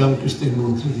ভগবান শ্রীরামকৃষ্ণের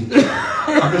মন্ত্রে দীক্ষিত।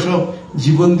 আমরা সব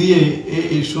জীবন দিয়ে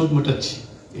এই শোধ মেটাচ্ছি।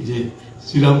 এই যে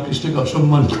শ্রীরামকৃষ্ণকে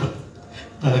অসম্মান করা,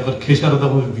 তার এখন খেসারত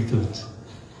আমাদের দিতে হচ্ছে।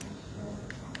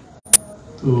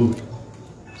 তো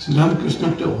শ্রীরামকৃষ্ণ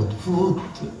একটা অদ্ভুত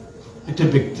একটা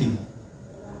ব্যক্তি।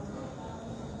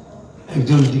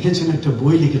 একজন লিখেছেন, একটা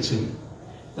বই লিখেছেন,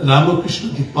 রামকৃষ্ণ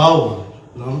কি পাওয়ার।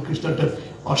 রামকৃষ্ণ একটা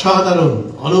অসাধারণ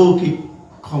অলৌকিক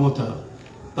ক্ষমতা,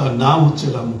 তার নাম হচ্ছে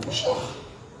রামকৃষ্ণ।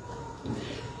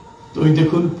 তো ওই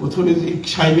দেখুন, প্রথমে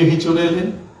ছাই মেঘে চলে এলেন,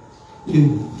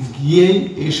 গিয়ে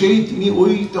এসেই তিনি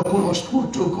ওই তখন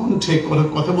অস্ফুট কণ্ঠে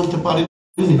কথা বলতে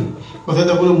পারেননি, কথা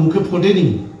তখন মুখে ফোটেনি।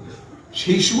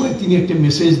 সেই সময় তিনি একটা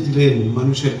মেসেজ দিলেন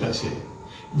মানুষের কাছে,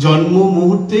 জন্ম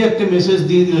মুহূর্তে একটা মেসেজ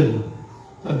দিয়ে দিলেন।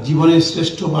 তার জীবনের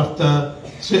শ্রেষ্ঠ বার্তা,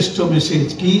 শ্রেষ্ঠ মেসেজ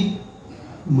কি?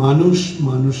 মানুষ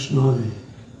মানুষ নয়,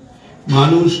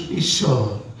 মানুষ ঈশ্বর,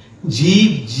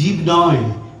 জীব জীব নয়,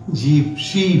 জীব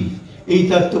শিব। এই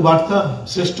তার তো বার্তা,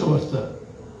 শ্রেষ্ঠ বার্তা,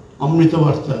 অমৃত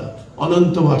বার্তা,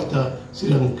 অনন্ত বার্তা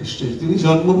শ্রীরামকৃষ্ণের। তিনি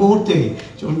জন্ম মুহূর্তে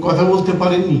যখন কথা বলতে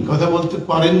পারেননি, কথা বলতে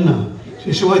পারেন না,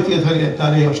 সে সময়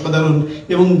তার এই অসাধারণ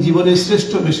এবং জীবনের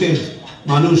শ্রেষ্ঠ মেসেজ,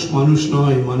 মানুষ মানুষ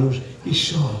নয়, মানুষ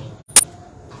ঈশ্বর।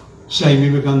 স্বামী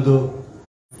বিবেকানন্দ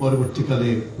পরবর্তীকালে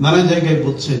নানা জায়গায়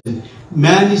বলছেন,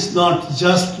 man is not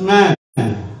just man.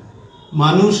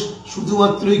 মানুষ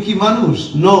শুধুমাত্রই কি মানুষ?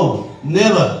 No,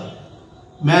 never.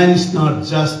 Man is not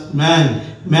just man,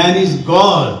 man is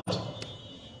god.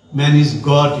 Man is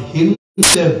god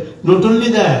himself. Not only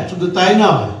that, শুধু তাই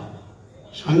নয়,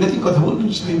 সাংঘাতিক কথা বললেন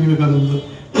স্বামী বিবেকানন্দ।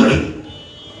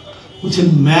 বলছেন,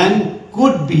 man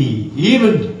could be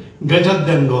even greater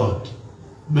than god.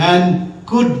 Man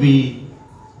could be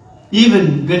even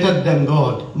greater than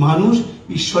god. মানুষ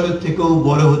ঈশ্বরের থেকেও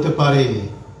বড় হতে পারে।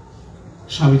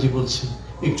 স্বামীজি বলছেন,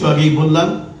 একটু আগেই বললাম,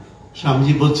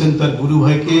 স্বামীজি বলছেন তার গুরু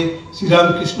ভাইকে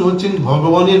শ্রীরামকৃষ্ণ হচ্ছেন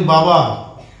ভগবানের বাবা,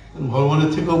 ভগবানের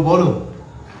থেকেও বড়।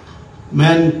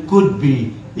 Man could be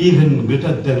even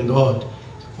greater than god.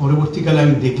 পরবর্তীকালে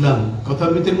আমি দেখলাম,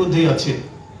 কথামৃতের মধ্যেই আছে,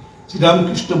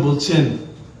 শ্রীরামকৃষ্ণ বলছেন,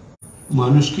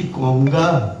 মানুষ কি কমগা?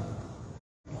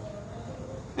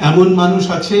 এমন মানুষ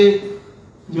আছে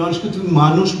যে মানুষকে তুমি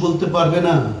মানুষ বলতে পারবে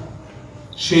না।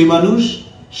 সেই মানুষ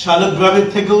শালগ্রামের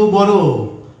থেকেও বড়,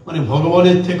 মানে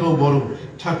ভগবানের থেকেও বড়।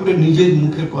 ঠাকুরের নিজের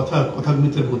মুখের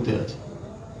কথামৃতের মধ্যে আছে,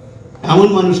 এমন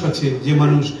মানুষ আছে যে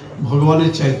মানুষ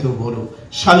ভগবানের চাইতেও বড়,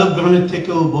 শালগ্রামের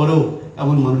থেকেও বড়,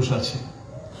 এমন মানুষ আছে।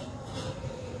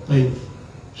 তাই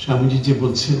স্বামীজি যে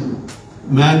বলছেন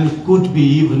man could be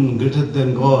even greater than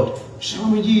god,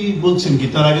 Swamiji বলছেন কি?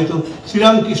 তার আগে তো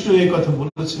শ্রীরামকৃষ্ণ এই কথা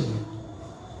বলেছেন,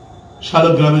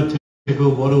 শালগ্রামের থেকেও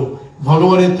বড়,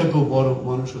 ভগবানের থেকেও বড়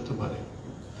মানুষ হতে পারে।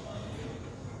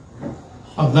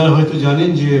 আপনারা হয়তো জানেন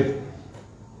যে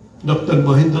ডক্টর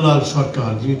মহেন্দ্রলাল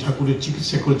সরকার, যিনি ঠাকুরের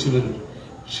চিকিৎসা করেছিলেন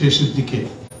শেষের দিকে,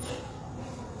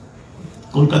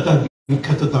 কলকাতার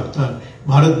বিখ্যাত ডাক্তার,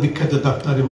 ভারত বিখ্যাত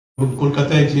ডাক্তার, এবং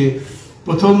কলকাতায় যে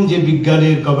প্রথম যে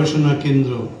বিজ্ঞানের গবেষণা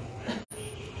কেন্দ্র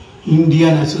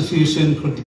Indian association for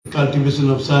the cultivation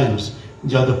of science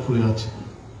যাদবপুরে আছে,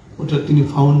 ওটা তিনি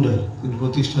ফাউন্ডার, তিনি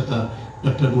প্রতিষ্ঠাতা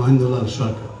ডক্টর মহেন্দ্রলাল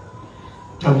সরকার।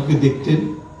 ঠাকুরকে দেখতেন,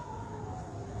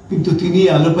 কিন্তু তিনি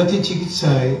অ্যালোপ্যাথি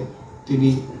চিকিৎসায় তিনি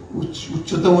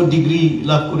উচ্চতম ডিগ্রি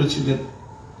লাভ করেছিলেন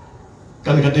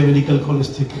ক্যালকাটা মেডিকেল কলেজ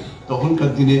থেকে।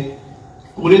 তখনকার দিনে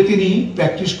করে তিনি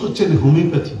প্র্যাকটিস করছেন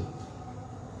হোমিওপ্যাথি।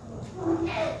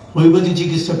 হোমিওপ্যাথি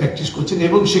চিকিৎসা প্র্যাকটিস করছেন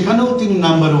এবং সেখানেও তিনি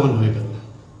নাম্বার 1 হয়ে গেলেন।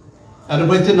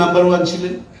 অ্যালোপ্যাথিতে নাম্বার 1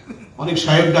 ছিলেন। অনেক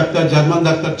সাহেব ডাক্তার, জার্মান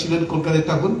ডাক্তার ছিলেন কলকাতায়,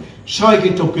 তখন সবাইকে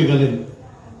টপকে গেলেন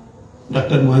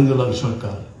ডাক্তার মহেন্দ্রলাল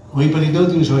সরকার। হোমিওপ্যাথিতেও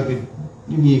তিনি সবাইকে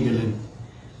নিয়ে গেলেন।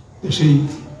 সেই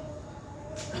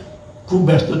খুব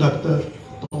ব্যস্ত ডাক্তার।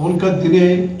 তখনকার দিনে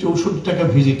 64 টাকা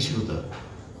ভিজিট ছিল তার।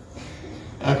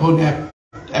 এখন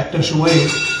একটা সময়ে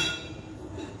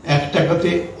 1 টাকাতে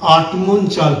 8 মণ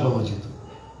চাল পাওয়া যেত।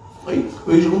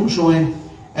 ওই রকম সময়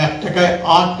 1 টাকায়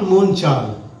 8 মণ চাল,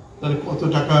 তাহলে কত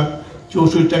টাকা?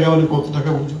 64 টাকা মানে কত টাকা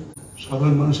বুঝো?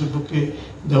 সাধারণ মানুষের পক্ষে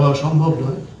দেওয়া সম্ভব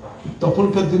নয়।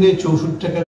 তখনকার দিনে 64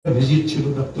 টাকা ভিজিট ছিল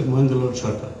ডাক্তার মহেন্দ্রলাল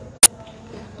সরকার।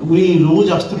 উনি রোজ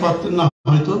আসতে পারতেন না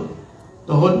হয়তো,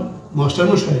 তখন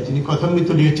মাস্টারমশাই, তিনি কথামৃত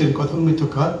লিখেছেন, কথামৃত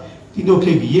খাত, তিনি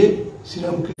ওকে গিয়ে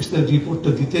শ্রীরামকৃষ্ণের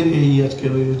রিপোর্টটা দিতেন, এই আজকে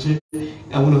হয়েছে,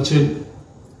 এমন আছেন,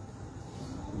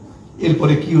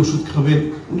 এরপরে কি ওষুধ খাবেন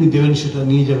উনি দেবেন, সেটা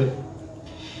নিয়ে যাবেন।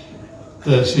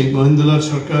 তা সেই মহেন্দ্রলাল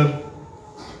সরকার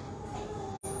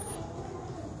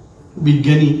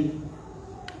বিজ্ঞানী,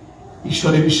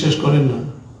 ঈশ্বরে বিশ্বাস করেন না,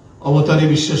 অবতারে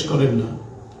বিশ্বাস করেন না।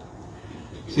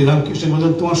 শ্রীরামকৃষ্ণ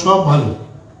বলছেন তোমার সব ভালো,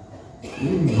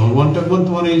 ভগবান ঠাকুর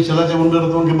তোমার এই চালা যেমনটা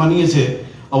তোমাকে বানিয়েছে,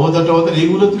 অবতার টবতার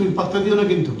এইগুলো তুমি পাত্তা দিও না,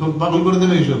 কিন্তু তোমাকে পাগল করে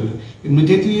দেবে এইসব।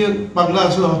 এমনিতে তুই পাগলা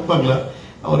আছো, হাত পাগলা,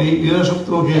 আর এরা সব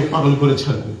তোমাকে পাগল করে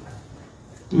ছাড়বে।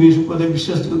 তুমি এইসব কথা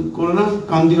বিশ্বাস করো না,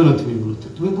 কান দিও না তুমি বলতে,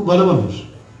 তুমি খুব ভালো মানুষ।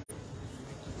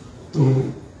 তো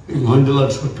এই মহেন্দ্রলাল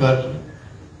সরকার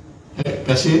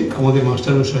কাছে আমাদের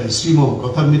মাস্টারমশাই শ্রীম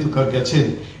কথামৃত গেছেন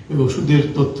এই ওষুধের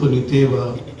তথ্য নিতে বা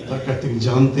তার কাছ থেকে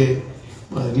জানতে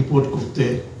বা রিপোর্ট করতে।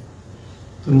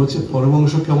 তোর বলছে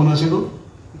পরমহংস কেমন আছে গো?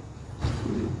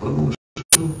 পরমহংস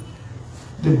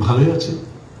ভালোই আছে।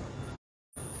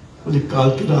 বলছি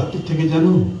কালকে রাত্রি থেকে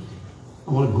জানো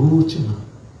আমার ঘুম হচ্ছে না।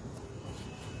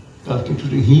 কালকে একটু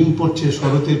হিম পড়ছে,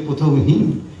 শরতের প্রথম হিম,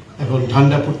 এখন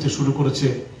ঠান্ডা পড়তে শুরু করেছে।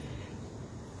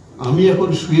 আমি এখন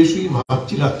শুয়ে শুয়ে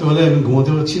ভাবছি, রাত্রেবেলায় আমি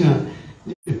ঘুমাতে পারছি না,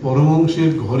 পরমহংসের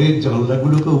ঘরের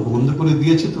জানলাগুলোকেও বন্ধ করে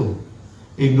দিয়েছে, তো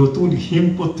এই নতুন হিম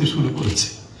পড়তে শুরু করেছে।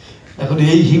 এখন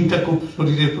এই হিমটা খুব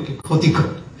শরীরের পক্ষে ক্ষতিকর।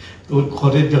 তোর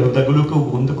ঘরের জানলাগুলোকেও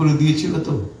বন্ধ করে দিয়েছিল,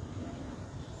 তো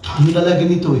ঠান্ডা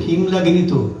লাগেনি তো, হিম লাগেনি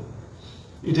তো।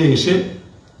 এটা এসে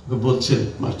বলছেন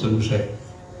মাস্টারমশাই,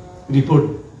 রিপোর্ট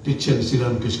দিচ্ছেন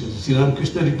শ্রীরামকৃষ্ণ।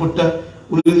 শ্রীরামকৃষ্ণের রিপোর্টটা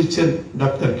উনি দিচ্ছেন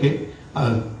ডাক্তারকে,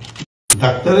 আর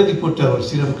ডাক্তারের রিপোর্টটা আবার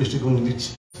শ্রীরামকৃষ্ণকে উনি দিচ্ছে।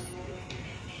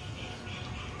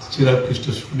 শ্রীরামকৃষ্ণ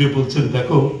শুনে বলছেন,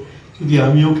 দেখো যদি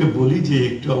আমি ওকে বলি যে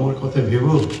একটু আমার কথা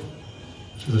ভেবো,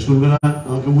 শুধু শুনবে না,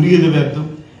 আমাকে উড়িয়ে দেবে একদম।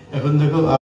 এখন দেখো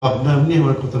আপনা আপনি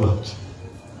আমার কথা ভাবছে।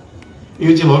 এই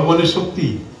হচ্ছে ভগবানের শক্তি।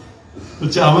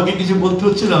 হচ্ছে আমাকে কিছু বলতে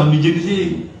হচ্ছে না, আমি নিজে নিজেই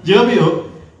যেভাবে হোক,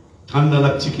 ঠান্ডা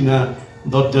লাগছে কিনা,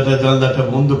 দরজাটা জানলাটা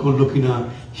বন্ধ করলো কিনা,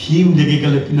 হিম লেগে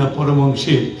গেল কিনা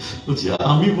পরমহংসের, বলছে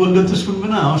আমি বললে তো শুনবে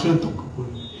না, আমার সঙ্গে তর্ক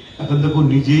করবে। এখন দেখো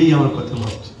নিজেই আমার কথা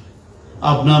ভাবছে,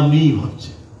 আপনা আপনিই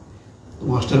ভাবছে। তো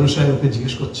মাস্টারমশাই ওকে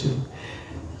জিজ্ঞেস করছেন,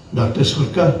 ডাক্তার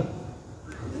সরকার,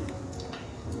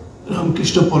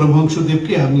 রামকৃষ্ণ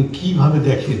পরমহংসদেবকে আপনি কিভাবে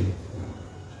দেখেন?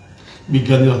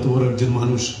 বিজ্ঞানীর অত বড় একজন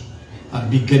মানুষ, আর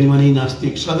বিজ্ঞানী মানেই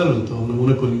নাস্তিক সাধারণত আমরা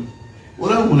মনে করি,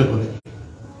 ওরাও মনে করে।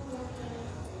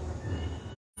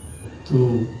 তো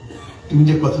তিনি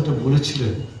যে কথাটা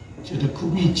বলেছিলেন সেটা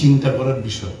খুবই চিন্তা করার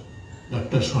বিষয়।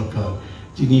 ডাক্তার সরকার,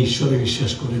 যিনি ঈশ্বরে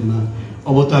বিশ্বাস করেন না,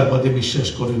 অবতারবাদে বিশ্বাস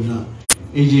করেন না,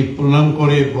 এই যে প্রণাম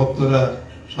করে ভক্তরা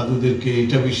সাধুদেরকে,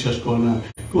 এটা বিশ্বাস করে না,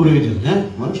 করে হ্যাঁ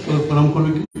মানুষ প্রণাম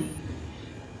করবে কি?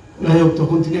 যাই হোক,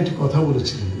 তখন তিনি একটা কথা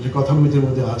বলেছিলেন, যে কথামৃতের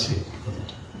মধ্যে আছে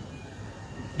কথাটা।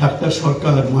 ডাক্তার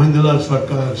সরকার, মহেন্দ্রলাল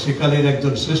সরকার, সেকালের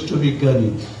একজন শ্রেষ্ঠ বিজ্ঞানী,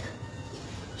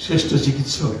 শ্রেষ্ঠ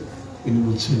চিকিৎসক, তিনি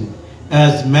বলছেন,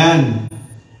 as man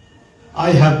I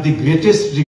have the greatest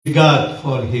regard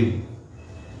for him।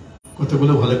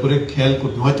 কথাগুলো ভালো করে খেয়াল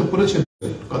করতে, হয়তো করেছেন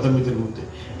কথামৃতের মধ্যে,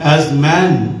 as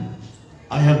man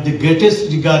I have the greatest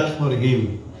regard for him।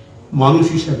 মানুষ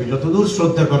হিসাবে যতদূর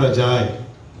শ্রদ্ধা করা যায়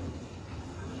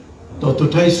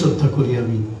ততটাই শ্রদ্ধা করি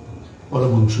আমি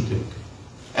পরমহংসদেবকে।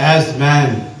 as man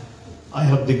I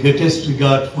have the greatest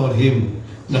regard for him।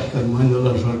 Doctor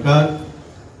Mahendralal সরকার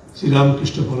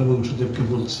শ্রীরামকৃষ্ণ পরমহংসদেবকে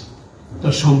বলছে,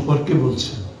 তার সম্পর্কে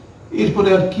বলছে। এরপরে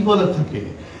আর কি বলার থাকে?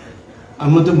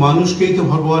 আমরা তো মানুষকেই তো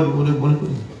ভগবান বলে মনে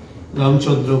করি।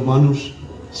 রামচন্দ্র মানুষ,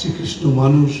 শ্রীকৃষ্ণ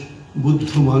মানুষ,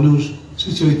 বুদ্ধ মানুষ,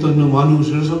 শ্রী চৈতন্য মানুষ,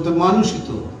 এরা সব তো মানুষই,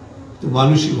 তো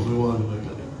মানুষই ভগবান হয়ে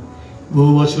গেল।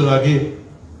 বহু বছর আগে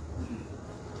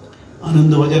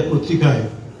আনন্দবাজার পত্রিকায়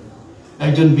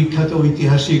একজন বিখ্যাত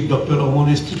ঐতিহাসিক ডক্টর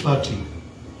অমরেশ ত্রিপাঠী,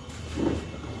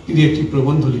 তিনি একটি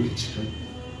প্রবন্ধ লিখেছিলেন।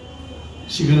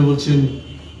 সেখানে বলছেন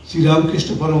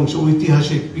শ্রীরামকৃষ্ণ পরমহংস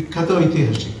ঐতিহাসিক, বিখ্যাত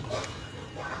ঐতিহাসিক,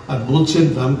 আর বলছেন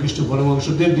রামকৃষ্ণ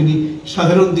পরমহংসদেব, যিনি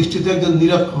সাধারণ দৃষ্টিতে একজন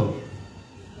নিরক্ষর,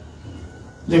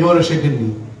 লেখাপড়া শেখেননি,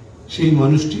 সেই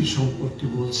মানুষটির সম্পর্কে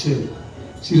বলছেন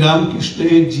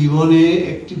শ্রীরামকৃষ্ণের জীবনে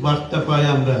একটি বার্তা পাই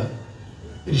আমরা,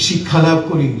 শিক্ষা লাভ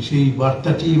করি। সেই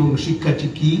বার্তাটি এবং শিক্ষাটি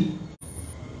কি?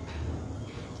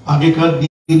 আগেকার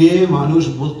দিনে মানুষ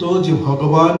বলতো যে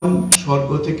ভগবান স্বর্গ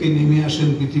থেকে নেমে আসেন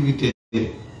পৃথিবীতে।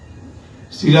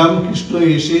 শ্রীরামকৃষ্ণ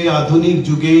এসে আধুনিক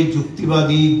যুগে,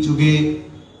 যুক্তিবাদী যুগে,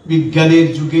 বিজ্ঞানের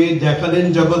যুগে দেখালেন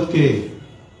জগৎকে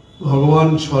ভগবান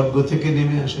স্বর্গ থেকে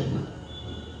নেমে আসেন না।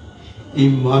 এই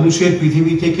মানুষের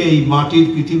পৃথিবী থেকে, এই মাটির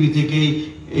পৃথিবী থেকে,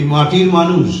 এই মাটির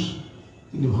মানুষ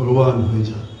তিনি ভগবান হয়ে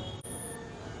যান।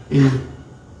 এই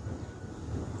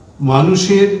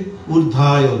মানুষের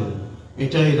ঊর্ধ্বায়ন,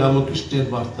 এটাই রামকৃষ্ণের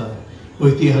বার্তা।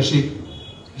 ঐতিহাসিক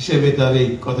হিসেবে তার এই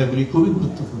কথাগুলি খুবই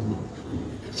গুরুত্বপূর্ণ।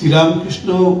 শ্রীরামকৃষ্ণ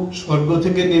স্বর্গ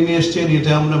থেকে নেমে এসছেন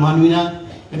এটা আমরা মানবি না,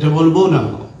 এটা বলবো না,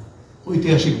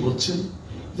 ঐতিহাসিক বলছেন।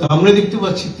 আমরা দেখতে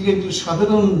পাচ্ছি তিনি একজন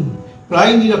সাধারণ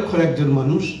প্রায় নিরক্ষর একজন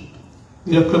মানুষ,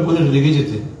 নিরক্ষর বলে লেগে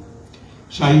যেতেন।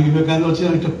 স্বামী বিবেকানন্দ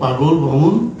হচ্ছেন একটা পাগল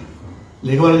ভ্রমণ,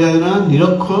 লেখাপড়া জানে না,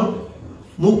 নিরক্ষর,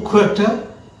 মুখ্য একটা,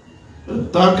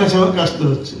 তার কাছে আমার কাজতে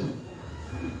হচ্ছে।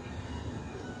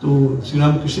 তো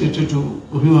শ্রীরামকৃষ্ণের একটু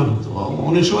অভিমান হতো,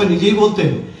 অনেক সময় নিজেই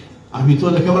বলতেন আমি তো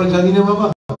লেখাপড়া জানি না বাবা,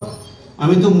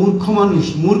 আমি তো মূর্খ মানুষ,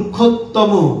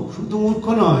 মূর্খতম, শুধু মূর্খ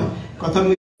নয়, কথা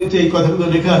এই কথাগুলো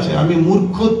লেখা আছে, আমি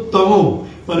মূর্খতম,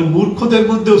 মানে মূর্খদের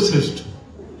মধ্যেও শ্রেষ্ঠ।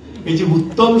 এই যে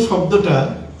উত্তম শব্দটা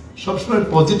সবসময়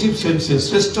পজিটিভ সেন্সে,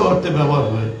 শ্রেষ্ঠ অর্থে ব্যবহার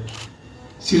হয়।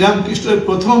 শ্রীরামকৃষ্ণের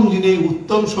প্রথম যিনি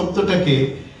উত্তম শব্দটাকে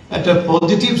একটা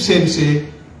পজিটিভ সেন্সে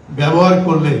ব্যবহার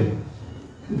করলেন।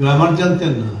 গ্রামার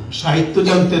জানতেন না, সাহিত্য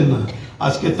জানতেন না।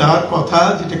 আজকে তার কথা,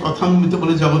 যেটা কথামৃত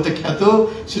বলে জগতে খ্যাত,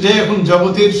 সেটাই এখন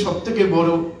জগতের সব থেকে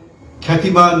বড়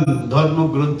খ্যাতিমান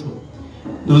ধর্মগ্রন্থ।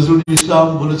 নজরুল ইসলাম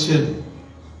বলেছেন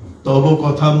তব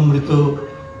কথামৃত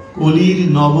কলির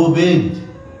নববেদ।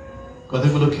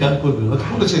 কথাগুলো খেয়াল করবেন, হয়তো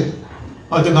বলেছেন,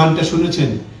 হয়তো গানটা শুনেছেন,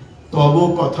 তব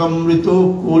কথামৃত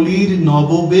কলির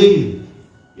নববেদ,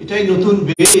 এটাই নতুন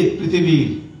বেদ পৃথিবীর।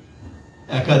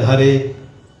 একাধারে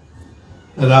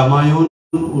রামায়ণ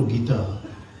ও গীতা,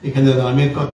 এখানে রামের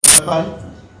কথা পায়,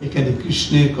 এখানে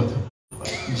কৃষ্ণের কথা পায়।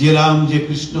 যে রাম, যে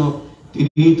কৃষ্ণ,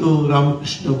 তিনি তো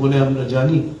রামকৃষ্ণ বলে আমরা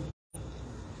জানি।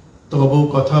 তব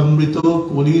কথামৃত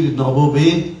কলির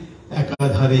নববেদ,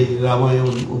 একাধারে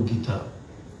রামায়ণ ও গীতা।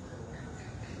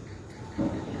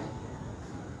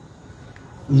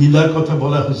 লীলার কথা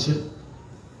বলা হয়েছে,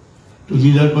 একটু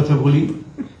লীলার কথা বলি।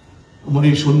 আমার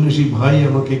এই সন্ন্যাসী ভাই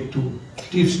আমাকে একটু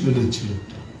টিপস বেরোচ্ছিল,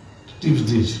 টিপস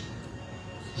দিয়েছিল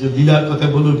যে লীলার কথা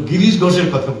বলুন, গিরিশ ঘোষের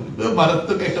কথা বলুন।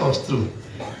 মারাত্মক একটা অস্ত্র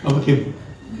আমাকে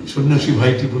সন্ন্যাসী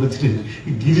ভাইটি বলেছিলেন,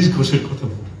 গিরিশ ঘোষের কথা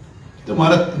বলুন। তো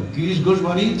মারাত্মক, গিরিশ ঘোষ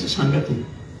বানিয়েছে সাংঘাতিক,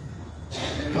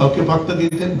 কাউকে পাত্তা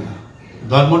দিতেন না,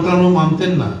 ধর্ম টর্ম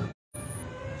মানতেন না।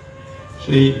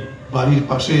 সেই বাড়ির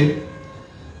পাশে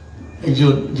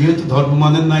একজন, যেহেতু ধর্ম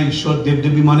মানেন না, ঈশ্বর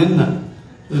দেবদেবী মানেন না,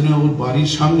 ওর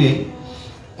বাড়ির সামনে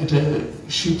একটা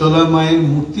শীতলা মায়ের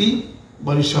মূর্তি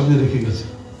বাড়ির সামনে রেখে গেছে,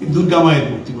 দুর্গা মায়ের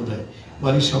মূর্তি বোধ হয়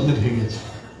বাড়ির সামনে রেখে গেছে।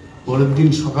 পরের দিন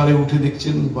সকালে উঠে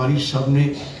দেখছেন বাড়ির সামনে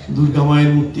দুর্গা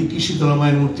মায়ের মূর্তি কি শীতলা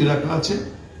মায়ের মূর্তি রাখা আছে।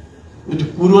 একটা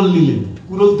কুড়োল নিলেন,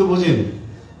 কুড়োল তো বোঝেন,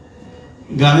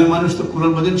 গ্রামের মানুষ তো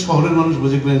কুড়োল বোঝেন, শহরের মানুষ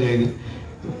বোঝে কিনা যায়নি।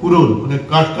 কুড়োল মানে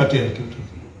কাঠ কাটে আর কি,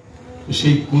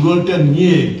 সেই কুড়োলটা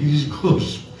নিয়ে গিরিশ ঘোষ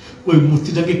ওই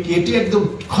মূর্তিটাকে কেটে একদম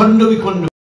খণ্ড বিখণ্ড,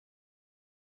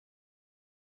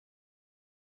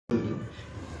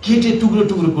 কেটে টুকরো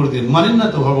টুকরো করে দেন। মানেন না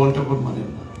তো, ভগবান ঠাকুর মানেন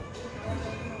না।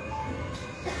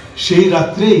 সেই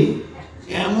রাত্রেই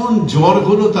এমন জ্বর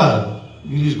হলো তার,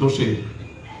 গিরিশ ঘোষের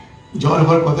জ্বর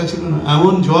হওয়ার কথা ছিল না,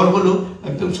 এমন জ্বর হলো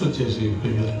একদম শয্যাশায়ী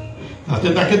হয়ে গেল। তাতে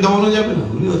তাকে দমানো যাবে না,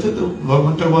 উনি হচ্ছে তো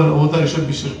ভগবান ঠাকুর অবতার এসব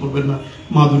বিশ্বাস করবেন না,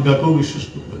 মা দুর্গাকেও বিশ্বাস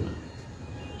করবেন না।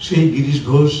 সেই গিরিশ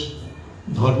ঘোষ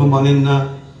ধর্ম মানেন না,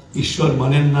 ঈশ্বর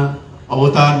মানেন না,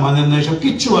 অবতার মানেন না, এসব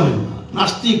কিচ্ছু মানেন না,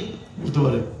 নাস্তিক বুঝতে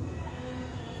পারেন।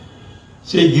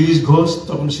 সেই গিরিশ ঘোষ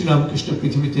তখন শ্রীরামকৃষ্ণ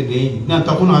পৃথিবীতে নেই না,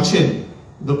 তখন আছেন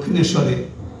দক্ষিণেশ্বরে,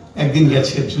 একদিন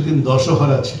গেছেন, সেদিন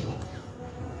দশহরা ছিল।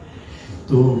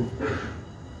 তো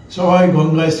সবাই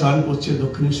গঙ্গায় স্নান করছে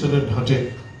দক্ষিণেশ্বরের ঘাটে।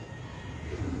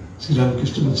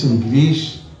 শ্রীরামকৃষ্ণ বলছেন, গিরিশ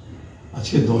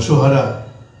আজকে দশহরা,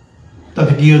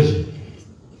 তাতে কি হয়েছে?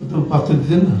 পাত্র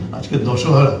দিতেন না, আজকে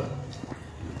দশহরা,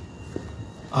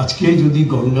 আজকে যদি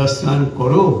গঙ্গা স্নান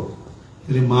করো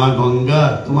তাহলে মা গঙ্গা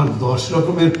তোমার 10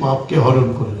 রকমের পাপকে হরণ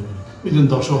করে নেবে। ওই জন্য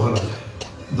দশহরা,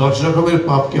 10 রকমের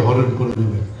পাপকে হরণ করে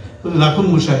নেবে। রাখুন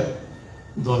মশাই,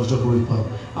 10 রকমের পাপ,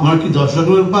 আমার কি 10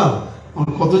 রকমের পাপ?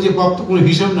 আমার কত যে পাপ তো কোনো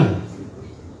হিসাব নাই।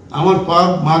 আমার পাপ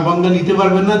মা গঙ্গা নিতে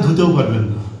পারবেন না, ধুতেও পারবেন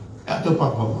না, এত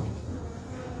পাপ আমার।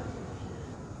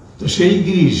 তো সেই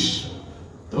গিরিশ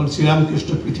তখন শ্রীরামকৃষ্ণ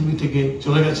পৃথিবী থেকে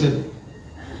চলে গেছেন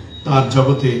তার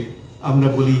জগতে। আমরা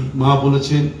বলি মা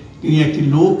বলেছেন তিনি একটি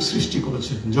লোক সৃষ্টি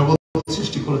করেছেন, জগৎ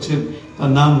সৃষ্টি করেছেন, তার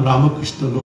নাম রামকৃষ্ণ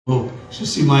লোক।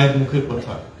 শ্রী মায়ের মুখের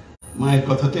কথা, মায়ের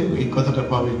কথাতে এই কথাটা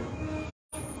পাবেন।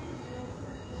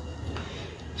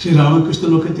 সেই রামকৃষ্ণ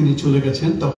লোকে তিনি চলে গেছেন,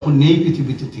 তখন নেই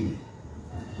পৃথিবীতে তিনি।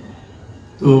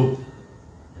 তো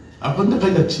এখন দেখা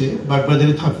যাচ্ছে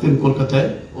বাগবাজারে থাকতেন কলকাতায়,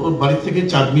 ওর বাড়ি থেকে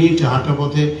 4 মিনিট হাঁটা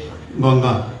পথে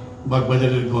গঙ্গা,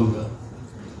 বাগবাজারের গঙ্গা।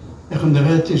 এখন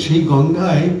দেখা যাচ্ছে সেই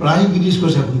গঙ্গায় প্রায় গিরিশ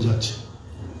ঘোষ এখন যাচ্ছে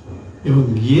এবং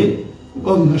গিয়ে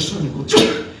গঙ্গা স্নান করছে,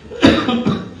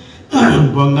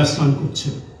 গঙ্গা স্নান করছে।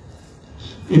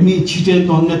 এমনি ছিটে,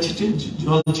 গঙ্গা ছিটে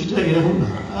জল ছিটে এরকম না,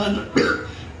 আর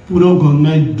পুরো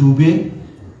গঙ্গায় ডুবে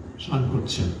স্নান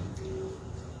করছেন।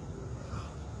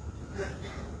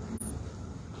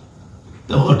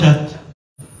 তো হঠাৎ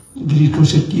গিরিশ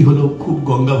ঘোষের কি হলো, খুব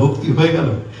গঙ্গা ভক্তি হয়ে গেল।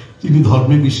 তিনি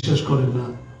ধর্মে বিশ্বাস করেন না,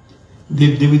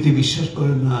 দেবদেবীতে বিশ্বাস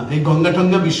করেন না, এই গঙ্গা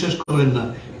টঙ্গা বিশ্বাস করেন না,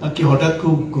 আর কি হঠাৎ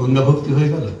খুব গঙ্গা ভক্তি হয়ে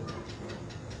গেল।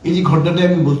 এই যে ঘটনাটা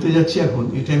আমি বলতে যাচ্ছি এখন,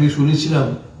 এটা আমি শুনেছিলাম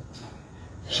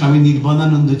স্বামী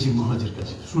নির্বাণানন্দজি মহারাজের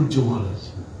কাছে, সূর্য মহারাজ,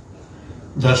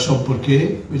 যার সম্পর্কে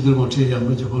বিদ্যুৎ মঠে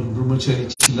আমরা যখন ব্রহ্মচারী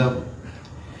ছিলাম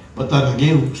বা তার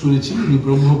আগেও শুনেছি উনি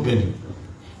ব্রহ্মজ্ঞানী,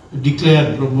 ডিক্লেয়ার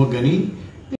ব্রহ্মজ্ঞানী।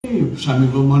 স্বামী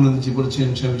ব্রহ্মানন্দজি বলেছেন,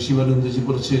 স্বামী শিবানন্দজি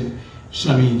বলেছেন,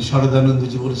 স্বামী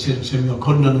শারদানন্দজি বলেছেন, স্বামী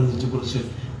অখণ্ডানন্দজি বলেছেন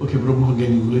ওকে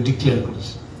ব্রহ্মজ্ঞানী বলে ডিক্লেয়ার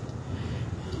করেছে।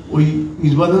 ওই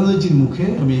নির্বাণানন্দজির মুখে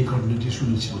আমি এই ঘটনাটি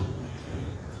শুনেছিলাম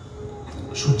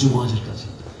সূর্য মহারাজের কাছে।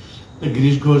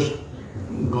 গিরিশ ঘোষ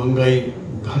গঙ্গায়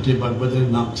ঘাটে বাগবাজারে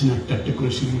নামছেন, একটা একটা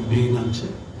করে সিঁড়ি ভেঙে নামছে।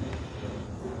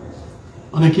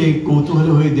 অনেকে কৌতূহল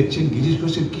হয়ে দেখছেন গিরিশ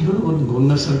ঘোষের কি হলো, বলুন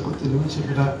গঙ্গা স্নান করতে নেমেছে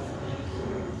এরা।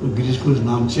 গিরিশ ঘোষ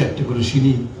নামছে একটা করে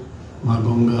সিঁড়ি, মা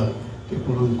গঙ্গাকে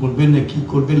প্রণাম করবেন না কি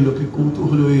করবেন, লোকে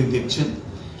কৌতূহল হয়ে দেখছেন।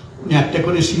 উনি একটা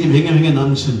করে সিঁড়ি ভেঙে ভেঙে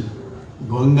নামছেন,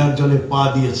 গঙ্গার জলে পা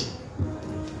দিয়েছে,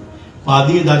 পা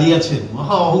দিয়ে দাঁড়িয়ে আছেন।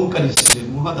 মহা অহংকারী ছিলেন,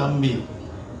 মহাদাম্ভিক,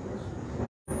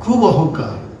 খুব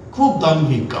অহংকার, খুব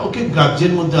দাম্ভিক, কাউকে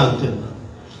গ্রাহ্যের মধ্যে আনতেন না।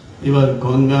 এবার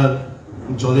গঙ্গার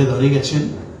জলে দাঁড়িয়ে গেছেন,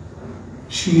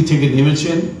 সিঁড়ি থেকে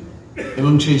নেমেছেন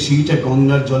এবং সেই সিঁড়িটা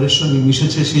গঙ্গার জলের সঙ্গে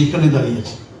মিশেছে, সেইখানে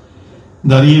দাঁড়িয়েছে।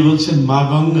 দাঁড়িয়ে বলছেন, মা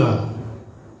গঙ্গা,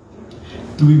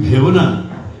 তুমি ভেবো না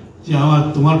যে আমার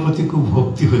তোমার প্রতি খুব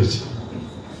ভক্তি হয়েছে,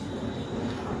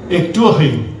 একটুও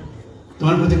হয়নি।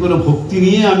 তোমার প্রতি কোনো ভক্তি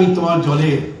নিয়ে আমি তোমার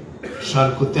জলে স্নান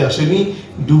করতে আসেনি,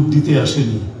 ডুব দিতে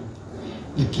আসেনি।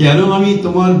 কেন আমি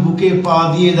তোমার বুকে পা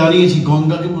দিয়ে দাঁড়িয়েছি,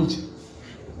 গঙ্গাকে বলছি,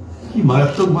 কি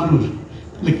মারাত্মক মানুষ।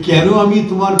 কেন আমি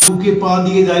তোমার বুকে পা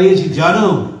দিয়ে দাঁড়িয়েছি জানো?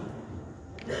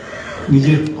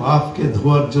 নিজের পাপকে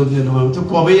ধোয়ার জন্য নয়। তো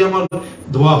কবেই আমার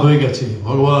ধোয়া হয়ে গেছে,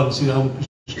 ভগবান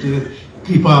শ্রীরামকৃষ্ণের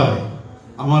কৃপায়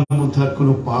আমার মধ্যে আর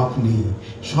কোনো পাপ নেই,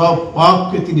 সব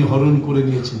পাপকে তিনি হরণ করে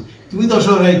নিয়েছেন। তুমি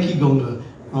দশহরায় কি গঙ্গা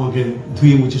আমাকে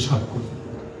ধুয়ে মুছে সাফ করবে?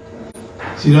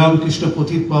 শ্রীরামকৃষ্ণ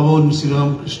পতিত পাবন,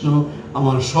 শ্রীরামকৃষ্ণ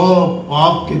আমার সব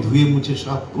পাপকে ধুয়ে মুছে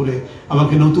সাফ করে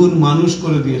আমাকে নতুন মানুষ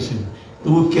করে দিয়েছেন।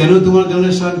 তবু কেন তোমার জলে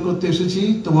স্নান করতে এসেছি,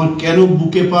 তোমার কেন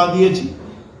বুকে পা দিয়েছি?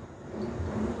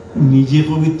 নিজে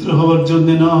পবিত্র হওয়ার জন্য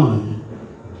নয়,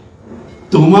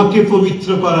 তোমাকে পবিত্র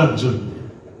করার জন্য।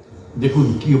 দেখুন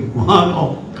কি মহান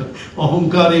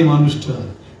অহংকার এই মানুষটা।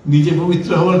 নিজে পবিত্র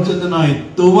হওয়ার জন্য নয়,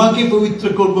 তোমাকে পবিত্র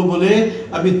করব বলে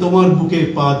আমি তোমার বুকে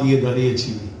পা দিয়ে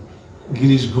দাঁড়িয়েছি।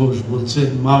 গিরিশ ঘোষ বলছেন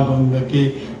মা গঙ্গাকে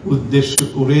উদ্দেশ্য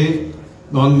করে,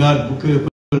 গঙ্গার বুকের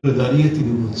উপরে দাঁড়িয়ে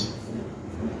তিনি বলছেন,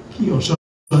 কি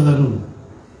অসাধারণ।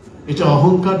 এটা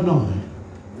অহংকার নয়,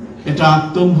 এটা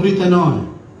আত্মম্ভরিতা নয়,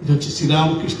 এটা হচ্ছে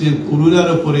শ্রীরামকৃষ্ণের করুণার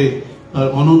উপরে তার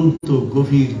অনন্ত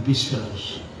গভীর বিশ্বাস।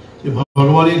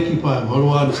 ভগবানের কৃপায়,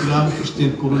 ভগবান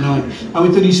শ্রীরামকৃষ্ণের করুণায় আমি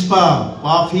তো নিষ্পাপ,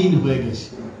 পাপহীন হয়ে গেছি,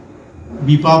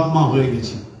 বিপাপমা হয়ে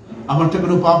গেছি। আমার তো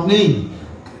কোনো পাপ নেই,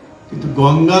 কিন্তু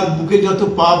গঙ্গার বুকে যত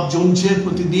পাপ জমছে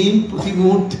প্রতিদিন, প্রতি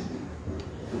মুহূর্তে,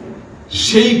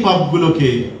 সেই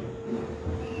পাপগুলোকে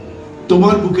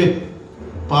তোমার বুকে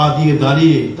পা দিয়ে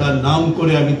দাঁড়িয়ে তার নাম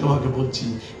করে আমি তোমাকে বলছি,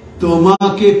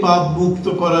 তোমাকে পাপ মুক্ত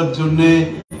করার জন্য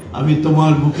আমি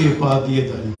তোমার বুকে পা দিয়ে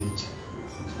দাঁড়িয়েছি।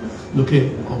 লোকে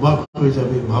অবাক হয়ে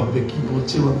যাবে, ভাববে কি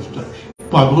বলছে মানুষটা,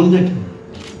 পাগল নাকি?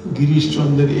 গিরিশ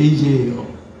চন্দ্রের এই যে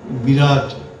বিরাট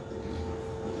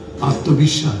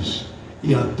আত্মবিশ্বাস,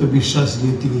 এই আত্মবিশ্বাস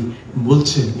নিয়ে তিনি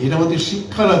বলছেন, এর আমাদের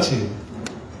শিক্ষার আছে।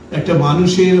 একটা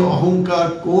মানুষের অহংকার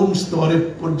কোন স্তরে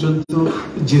পর্যন্ত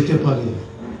যেতে পারে,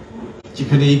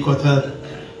 যেখানে এই কথা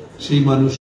সেই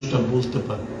মানুষটা বলতে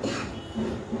পারে।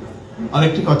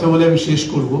 আরেকটি কথা বলে আমি শেষ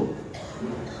করব,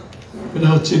 এটা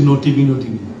হচ্ছে নটি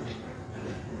বিনোদিনী।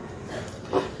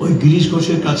 ওই গিরিশ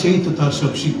ঘোষের কাছেই তো তার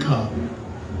সব শিক্ষা,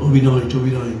 অভিনয়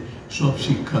টভিনয় সব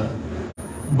শিক্ষা।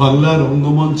 বাংলার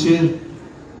রঙ্গমঞ্চের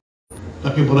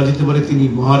তাকে বলা যেতে পারে তিনি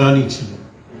মহারানী ছিলেন,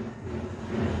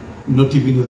 নটি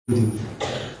বিনোদিনী।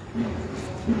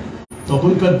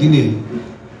 তখনকার দিনে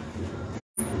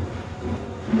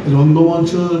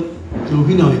রঙ্গমঞ্চ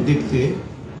অভিনয় দেখতে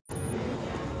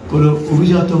কোনো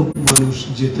অভিজাত মানুষ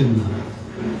যেতেন না,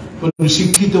 কোনো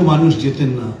শিক্ষিত মানুষ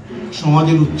যেতেন না,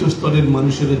 সমাজের উচ্চ স্তরের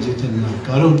মানুষেরা যেতেন না।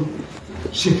 কারণ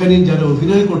সেখানে যারা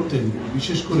অভিনয় করতেন,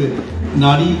 বিশেষ করে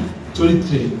নারী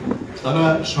চরিত্রে, তারা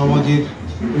সমাজের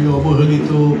ওই অবহেলিত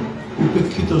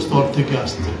উপেক্ষিত স্তর থেকে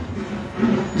আসতেন,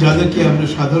 যাদেরকে আমরা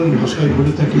সাধারণ ভাষায়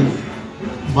বলে থাকি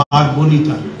বাঘ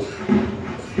বনিতা।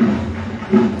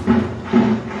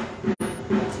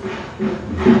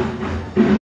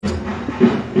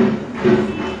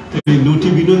 নটি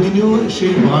বিনোদিনীও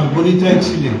সেই বাঘ বনিতায়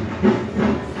ছিলেন,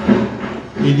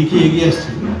 এদিকে এগিয়ে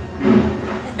আসছেন।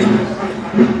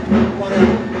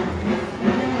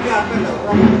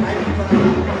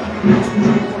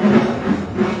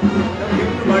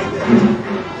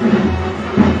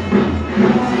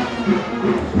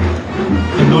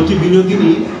 নটি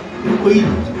বিনোদিনী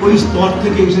ওই স্তর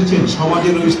থেকে এসেছেন,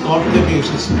 সমাজের ওই স্তর থেকে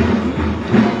এসেছেন।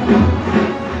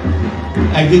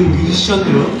 একদিন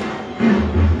গিরিশচন্দ্র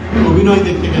অভিনয়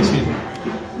দেখতে গেছেন,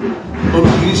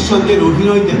 গিরিশচন্দ্রের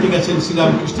অভিনয় দেখতে গেছেন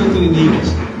শ্রীরামকৃষ্ণ, তিনি নিয়ে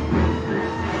গেছেন।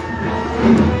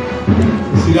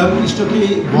 শ্রীরামকৃষ্ণকে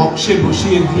বক্সে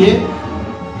বসিয়ে দিয়ে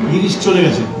গিরিশ চলে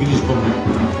গেছেন। গিরিশ বাবু,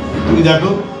 তুমি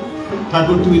দেখো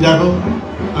ঠাকুর, তুমি দেখো,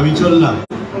 আমি চললাম।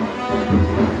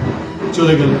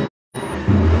 চলে গেলেন।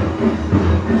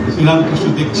 শ্রীরামকৃষ্ণ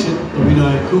দেখছেন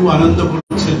অভিনয়, খুব আনন্দ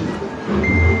করছেন।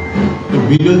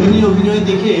 বিনোদিনী অভিনয়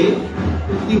দেখে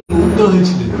তিনি মুগ্ধ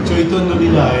হয়েছিলেন। চৈতন্য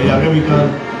লীলা, এই আগামীকাল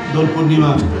দোল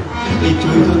পূর্ণিমা, এই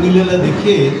চৈতন্য লীলা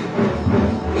দেখে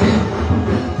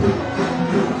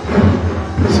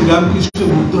শ্রীরামকৃষ্ণ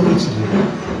মুগ্ধ হয়েছিলেন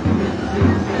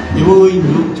এবং ওই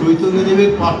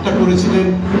চৈতন্যদেবের পাঠটা করেছিলেন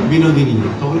বিনোদিনী।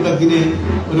 তখনকার দিনে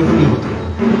ওরকমই হতো।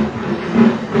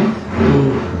 তো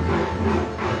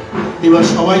এবার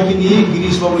সবাইকে নিয়ে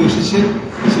গিরিশবাবু এসেছেন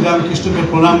শ্রীরামকৃষ্ণকে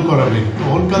প্রণাম করাবেন।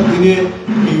 তখনকার দিনে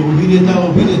এই অভিনেতা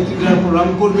অভিনেত্রীরা প্রণাম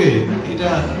করবে, এটা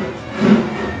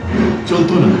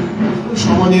চলতো না।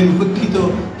 সমাজের উপেক্ষিত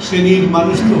শ্রেণীর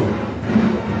মানুষ তো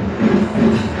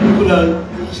ওরা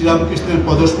শ্রীরামকৃষ্ণের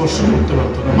পদস্পর্শ করতে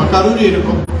পারত না, বা কারোরই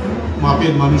এরকম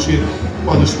মাপের মানুষের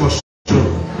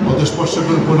পদস্পর্শ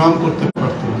করে প্রণাম করতে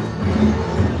পারত না।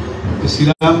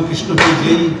 শ্রীরামকৃষ্ণকে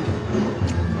যেই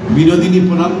বিনোদিনী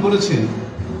প্রণাম করেছেন,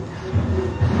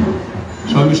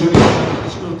 সঙ্গে সঙ্গে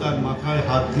শ্রীরামকৃষ্ণ তার মাথায়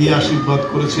হাত দিয়ে আশীর্বাদ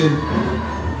করেছেন।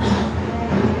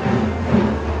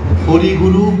 হরি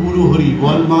গুরু গুরু হরি,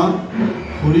 বল মা,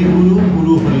 হরি গুরু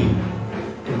গুরু হরি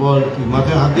বল। তুই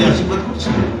মাথায় হাত দিয়ে আশীর্বাদ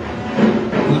করছেন।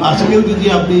 আজকেও যদি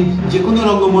আপনি যে কোনো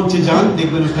রঙ্গমঞ্চে যান,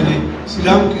 দেখবেন ওখানে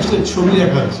শ্রীরামকৃষ্ণের ছবি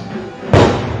রাখা আছে।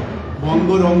 বঙ্গ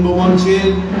রঙ্গমঞ্চের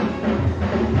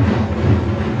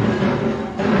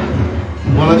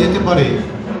বলা যেতে পারে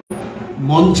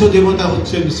মঞ্চ দেবতা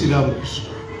হচ্ছেন শ্রীরামকৃষ্ণ।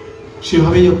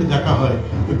 সেভাবেই ওকে দেখা হয়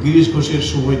গিরিশ ঘোষের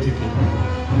সময় থেকে।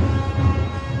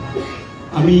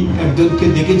 আমি একজনকে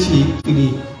দেখেছি, তিনি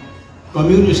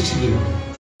কমিউনিস্ট ছিলেন,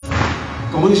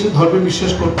 কমিউনিস্ট ধর্মে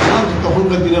বিশ্বাস করতো না।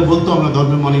 তখনকার দিনে বলতো আমরা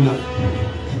ধর্মে মানি না,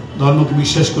 ধর্মকে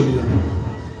বিশ্বাস করি না।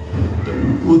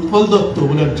 উৎপল দত্ত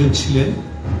বলে একজন ছিলেন,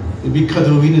 বিখ্যাত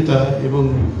অভিনেতা এবং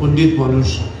পণ্ডিত মানুষ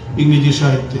ইংরেজি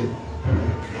সাহিত্যে।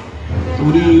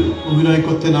 উনি অভিনয়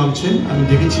করতে নামছেন, আমি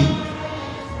দেখেছি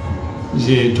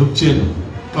যে ঢুকছেন,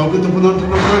 কাউকে তো প্রণাম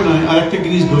টনাম করে নয়, আর একটা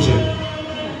গিরিশ ঘোষের।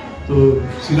 তো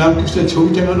শ্রীরামকৃষ্ণের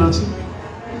ছবিটা কেমন আছে,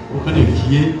 ওখানে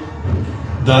গিয়ে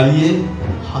দাঁড়িয়ে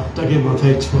হাতটাকে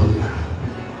মাথায় ছোঁয়ালেন।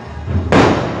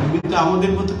 এমনিতে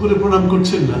আমাদের মতো করে প্রণাম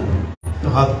করছেন না, তো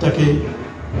হাতটাকে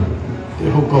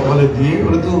এরকম কপালে দিয়ে,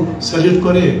 ওরা তো স্যালুট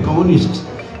করে কমিউনিস্ট,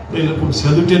 এরকম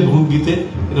স্যালুটের ভঙ্গিতে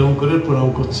এরকম করে প্রণাম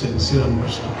করছেন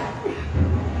শ্রীরামকৃষ্ণ।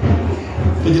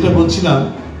 তো যেটা বলছিলাম,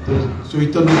 তো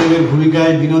চৈতন্যদেবের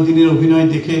ভূমিকায় বিনোদিনীর অভিনয়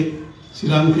দেখে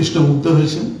শ্রীরামকৃষ্ণ মুগ্ধ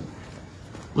হয়েছেন।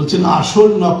 বলছেন আসল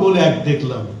নকল এক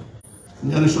দেখলাম,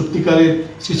 যেন সত্যিকারের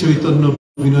শ্রী চৈতন্য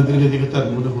বিনোদিনীকে দেখে তার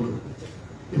মনে হলো,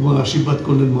 এবং আশীর্বাদ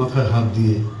করলেন মাথায় হাত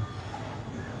দিয়ে।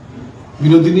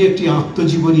 বিনোদিনী একটি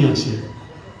আত্মজীবনী আছে,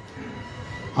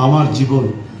 আমার জীবন।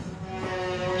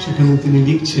 সেখানে তিনি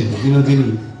লিখছেন বিনোদিনী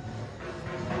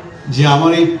যে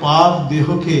আমার এই পাপ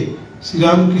দেহকে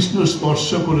শ্রীরামকৃষ্ণ স্পর্শ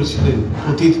করেছিলেন।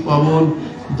 পতিত পাবন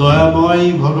দয়াময়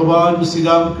ভগবান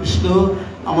শ্রীরামকৃষ্ণ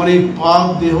আমার এই পাপ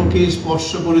দেহকে স্পর্শ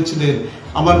করেছিলেন।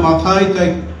 আমার মাথায় তাই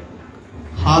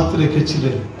হাত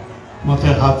রেখেছিলেন,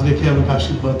 মাথায় হাত রেখে আমাকে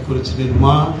আশীর্বাদ করেছিলেন,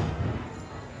 মা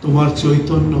তোমার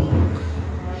চৈতন্য হোক।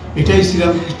 এটাই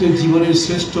শ্রীরামকৃষ্ণের জীবনের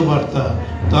শ্রেষ্ঠ বার্তা।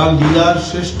 তার লীলার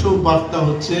শ্রেষ্ঠ বার্তা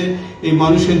হচ্ছে এই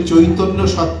মানুষের চৈতন্য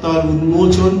সত্তার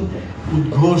উন্মোচন,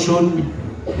 উদ্ঘোষণ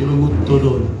এবং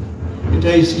উত্তরণ।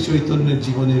 এটাই শ্রী চৈতন্যের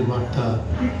জীবনের বার্তা।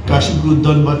 কাশীপুর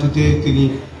উদ্যানবাটিতে তিনি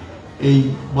এই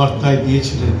বার্তায়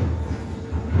দিয়েছিলেন।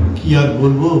 কি আর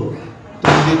বলবো,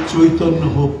 তোমাদের চৈতন্য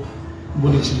হোক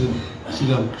বলেছিলেন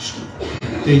শ্রীরামকৃষ্ণ।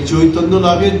 এই চৈতন্য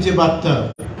লাভের যে বার্তা,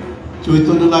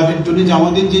 চৈতন্য লাভের জন্য যে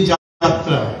আমাদের যে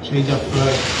যাত্রা, সেই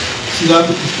যাত্রায়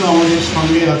শ্রীরামকৃষ্ণ আমাদের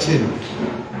সঙ্গে আছেন।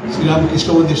 শ্রীরামকৃষ্ণ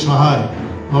আমাদের সহায়,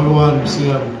 ভগবান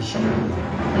শ্রীরামকৃষ্ণ।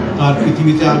 তার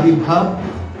পৃথিবীতে আবির্ভাব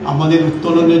আমাদের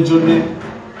উত্তরণের জন্যে,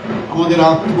 আমাদের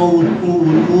আত্ম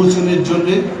উন্মোচনের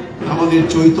জন্যে, আমাদের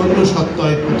চৈতন্য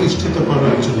সত্তায় প্রতিষ্ঠিত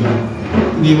করার জন্য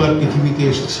তিনি এবার পৃথিবীতে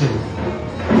এসেছেন।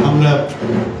 আমরা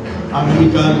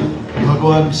আগামীকাল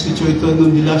ভগবান শ্রী চৈতন্য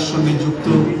লীলার সঙ্গে যুক্ত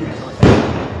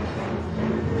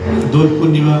দোল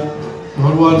পূর্ণিমা,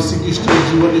 ভগবান শ্রীকৃষ্ণের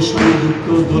জীবনের সঙ্গে যুক্ত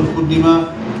দোল পূর্ণিমা।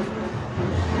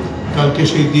 কালকে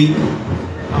সেই দিন,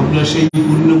 আমরা সেই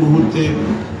পূর্ণ মুহূর্তে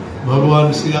ভগবান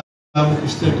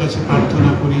শ্রীরামকৃষ্ণের কাছে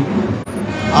প্রার্থনা করি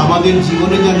আমাদের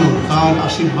জীবনে যেন তার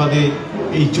আশীর্বাদে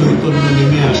এই চৈতন্য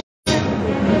নেমে আসে,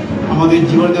 আমাদের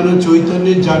জীবনে যেন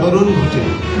চৈতন্যের জাগরণ ঘটে,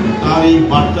 তার এই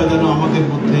বার্তা যেন আমাদের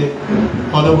মধ্যে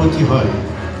ফলবতী হয়,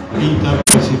 এই তার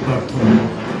কাছে প্রার্থনা।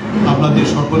 আপনাদের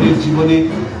সকলের জীবনে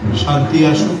শান্তি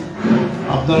আসুক,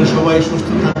 আপনারা সবাই সুস্থ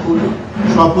থাকুন,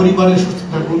 সপরিবারে সুস্থ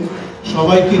থাকুন,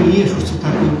 সবাইকে নিয়ে সুস্থ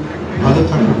থাকুন, ভালো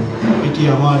থাকুন, এটি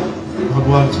আমার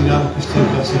ভগবান শ্রীরামকৃষ্ণের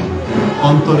কাছে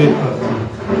অন্তরের প্রার্থনা।